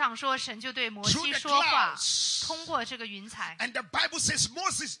圣经上说，神就对摩 through 西 the 说话， clouds. 通过这个云彩。 And the Bible says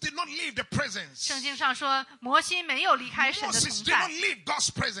Moses did not leave the presence. 圣经上说，摩西没有离开神的 Moses 同 did not 在， leave God's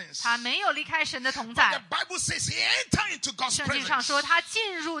presence. 他没有离开神的同 But 在 the。Bible says he entered into God's 圣经上说， presence. 他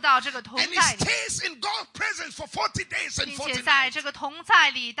进入到这个同 And he 在里， stays in God's presence for 40 days and 并 40且在 nights. 这个同在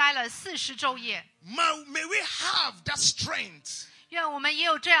里待了40昼夜。 May we have that strength 愿我们也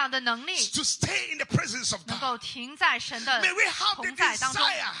有这样的能力， to stay in the presence of 能 God. 够停在神的 May we have the 同在当中。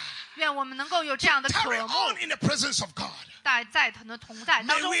 desire 愿我们能够有这样的 carry 渴慕， on in the presence of God. 在神的同在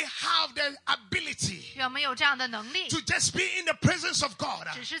当 May 中。 we have the ability 愿我们有这样的能力， to just be in the presence of God.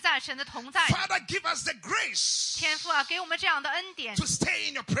 只是在神的同在里。 Father, give us the grace 天父啊，给我们这样的恩典， to stay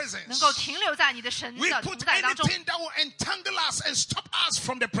in your 能 presence. 够停留在你的神 We 的同 put 在当中。 anything that will entangle us and stop us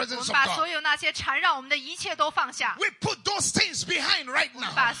from the 我 presence 们 of 把所 God. 有那些缠绕我们的一切都放下， We put those things behind right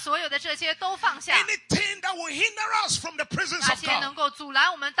把 now. 所有的这些都放下， Anything that will hinder us from the presence 那 of 些能 God. 够阻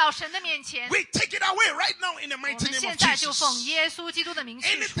拦我们到神的面前。 We take it away right now in the 我 mighty 们 name 现 of 在就奉 Jesus. 耶稣基督的名去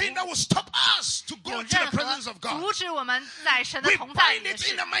除 Anything that will stop us to go 有 into the 任何 presence of God. 阻止我们在神的 We 同在 bind 里的 it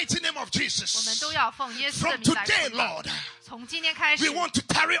事 in，the mighty name of 我们 Jesus. 都要奉耶稣的 From 名来 today, 捆绑。 Lord, 从今天开始， we want to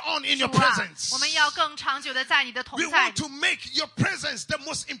carry on in 主 your 啊， presence. 我们要更长久的在你的同 We 在 want 里。 to make your presence the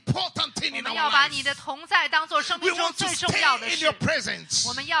most important thing 我 in 们 our 要把 life. 你的同在当做生 We 命中 want to 最重要 stay 的 in 事 your。presence.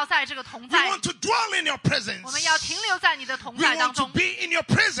 我们要在这个同 We 在里 want，to dwell in your presence. 我们要停留在你的同 We 在当 want to 中。 be in your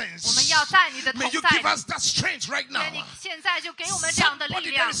presence. 我们要在你的 May 同 you 在 give 里。 us that strength right 愿你 now. 现在就给我们这样的力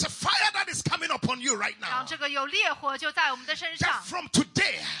Somebody, there 量， is a fire that is coming upon you right 让 now. 这个有烈火就在我们的身上 That。from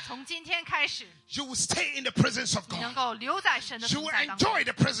today, 从今天开始， you will stay in the presence of 你能 God. 够留在神的 You 同 will 在当中， enjoy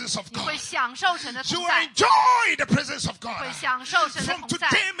the presence of 你会 God. 享受神的 You 同 will 在， enjoy the presence of 会 God. 享受神的 From 同在。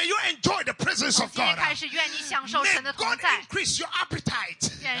 today, may you enjoy the presence 从 of 今天 God. 开始，愿你享受 May 神的同 God 在， increase your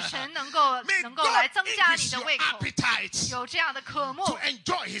appetite. 愿神能够 May 能够来 God 增加你 increase 的 your 胃口， appetite 有这样的渴慕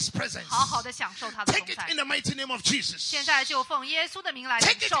to，enjoy His presence. 好好的享受他的 Take 同 it 在 in。the mighty name of Jesus. 现在就奉耶稣的名来领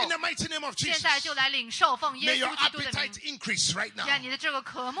Take it 受 in，the mighty name of 现 Jesus. 在就来领受奉 May 耶 your 稣基督的 appetite 名， increase right now. 愿你的这个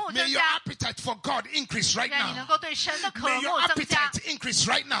渴慕 May 增 your 加， appetite for God increase right 愿你能 now. 够对神的渴 May your 慕增加。 appetite increase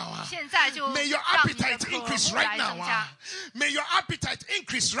right now. 现在就 May your 让你的 appetite 渴 increase 慕 right 来增 now. 加， May your appetite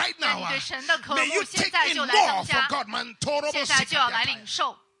increase right 愿 now. 你对神的渴 May 慕 you 现 take 在 in 就来 more 增 for 加， God, man. Torobo 现在就要来领 sikadiatai.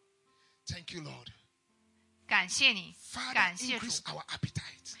 受。 Thank you, Lord. 感谢你， Father, 感谢主 increase，our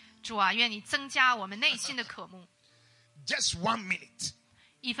appetite. 主啊，愿你增加我们内心的渴慕。 Just 1 minute.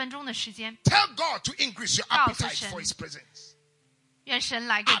 1分钟的时间， Tell God to increase your 告诉 appetite 神。 for His presence. 愿神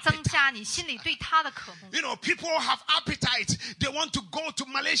来给增加你心里对他的渴慕。 You know, people have appetite. They want to go to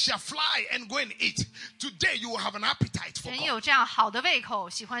Malaysia, fly and go and eat. Today you will have an appetite for 人 God. 有这样好的胃口，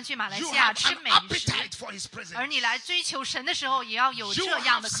喜欢去马来 You 西亚 have 吃 an 美食， appetite for His 而 presence. 你来追求神的时候，也要有 You 这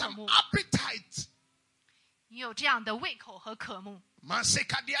样 have 的渴 some 慕。 appetite. 你有这样的胃口和渴慕，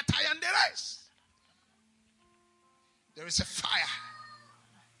 Masekadiatai and the rest. There is a fire.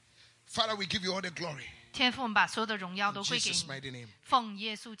 Father, we give you all the glory. 天父，我们把所有的荣耀 In 都归给 Jesus' 你， mighty name. 奉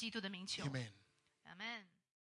耶稣基督的名求， Amen. 阿门。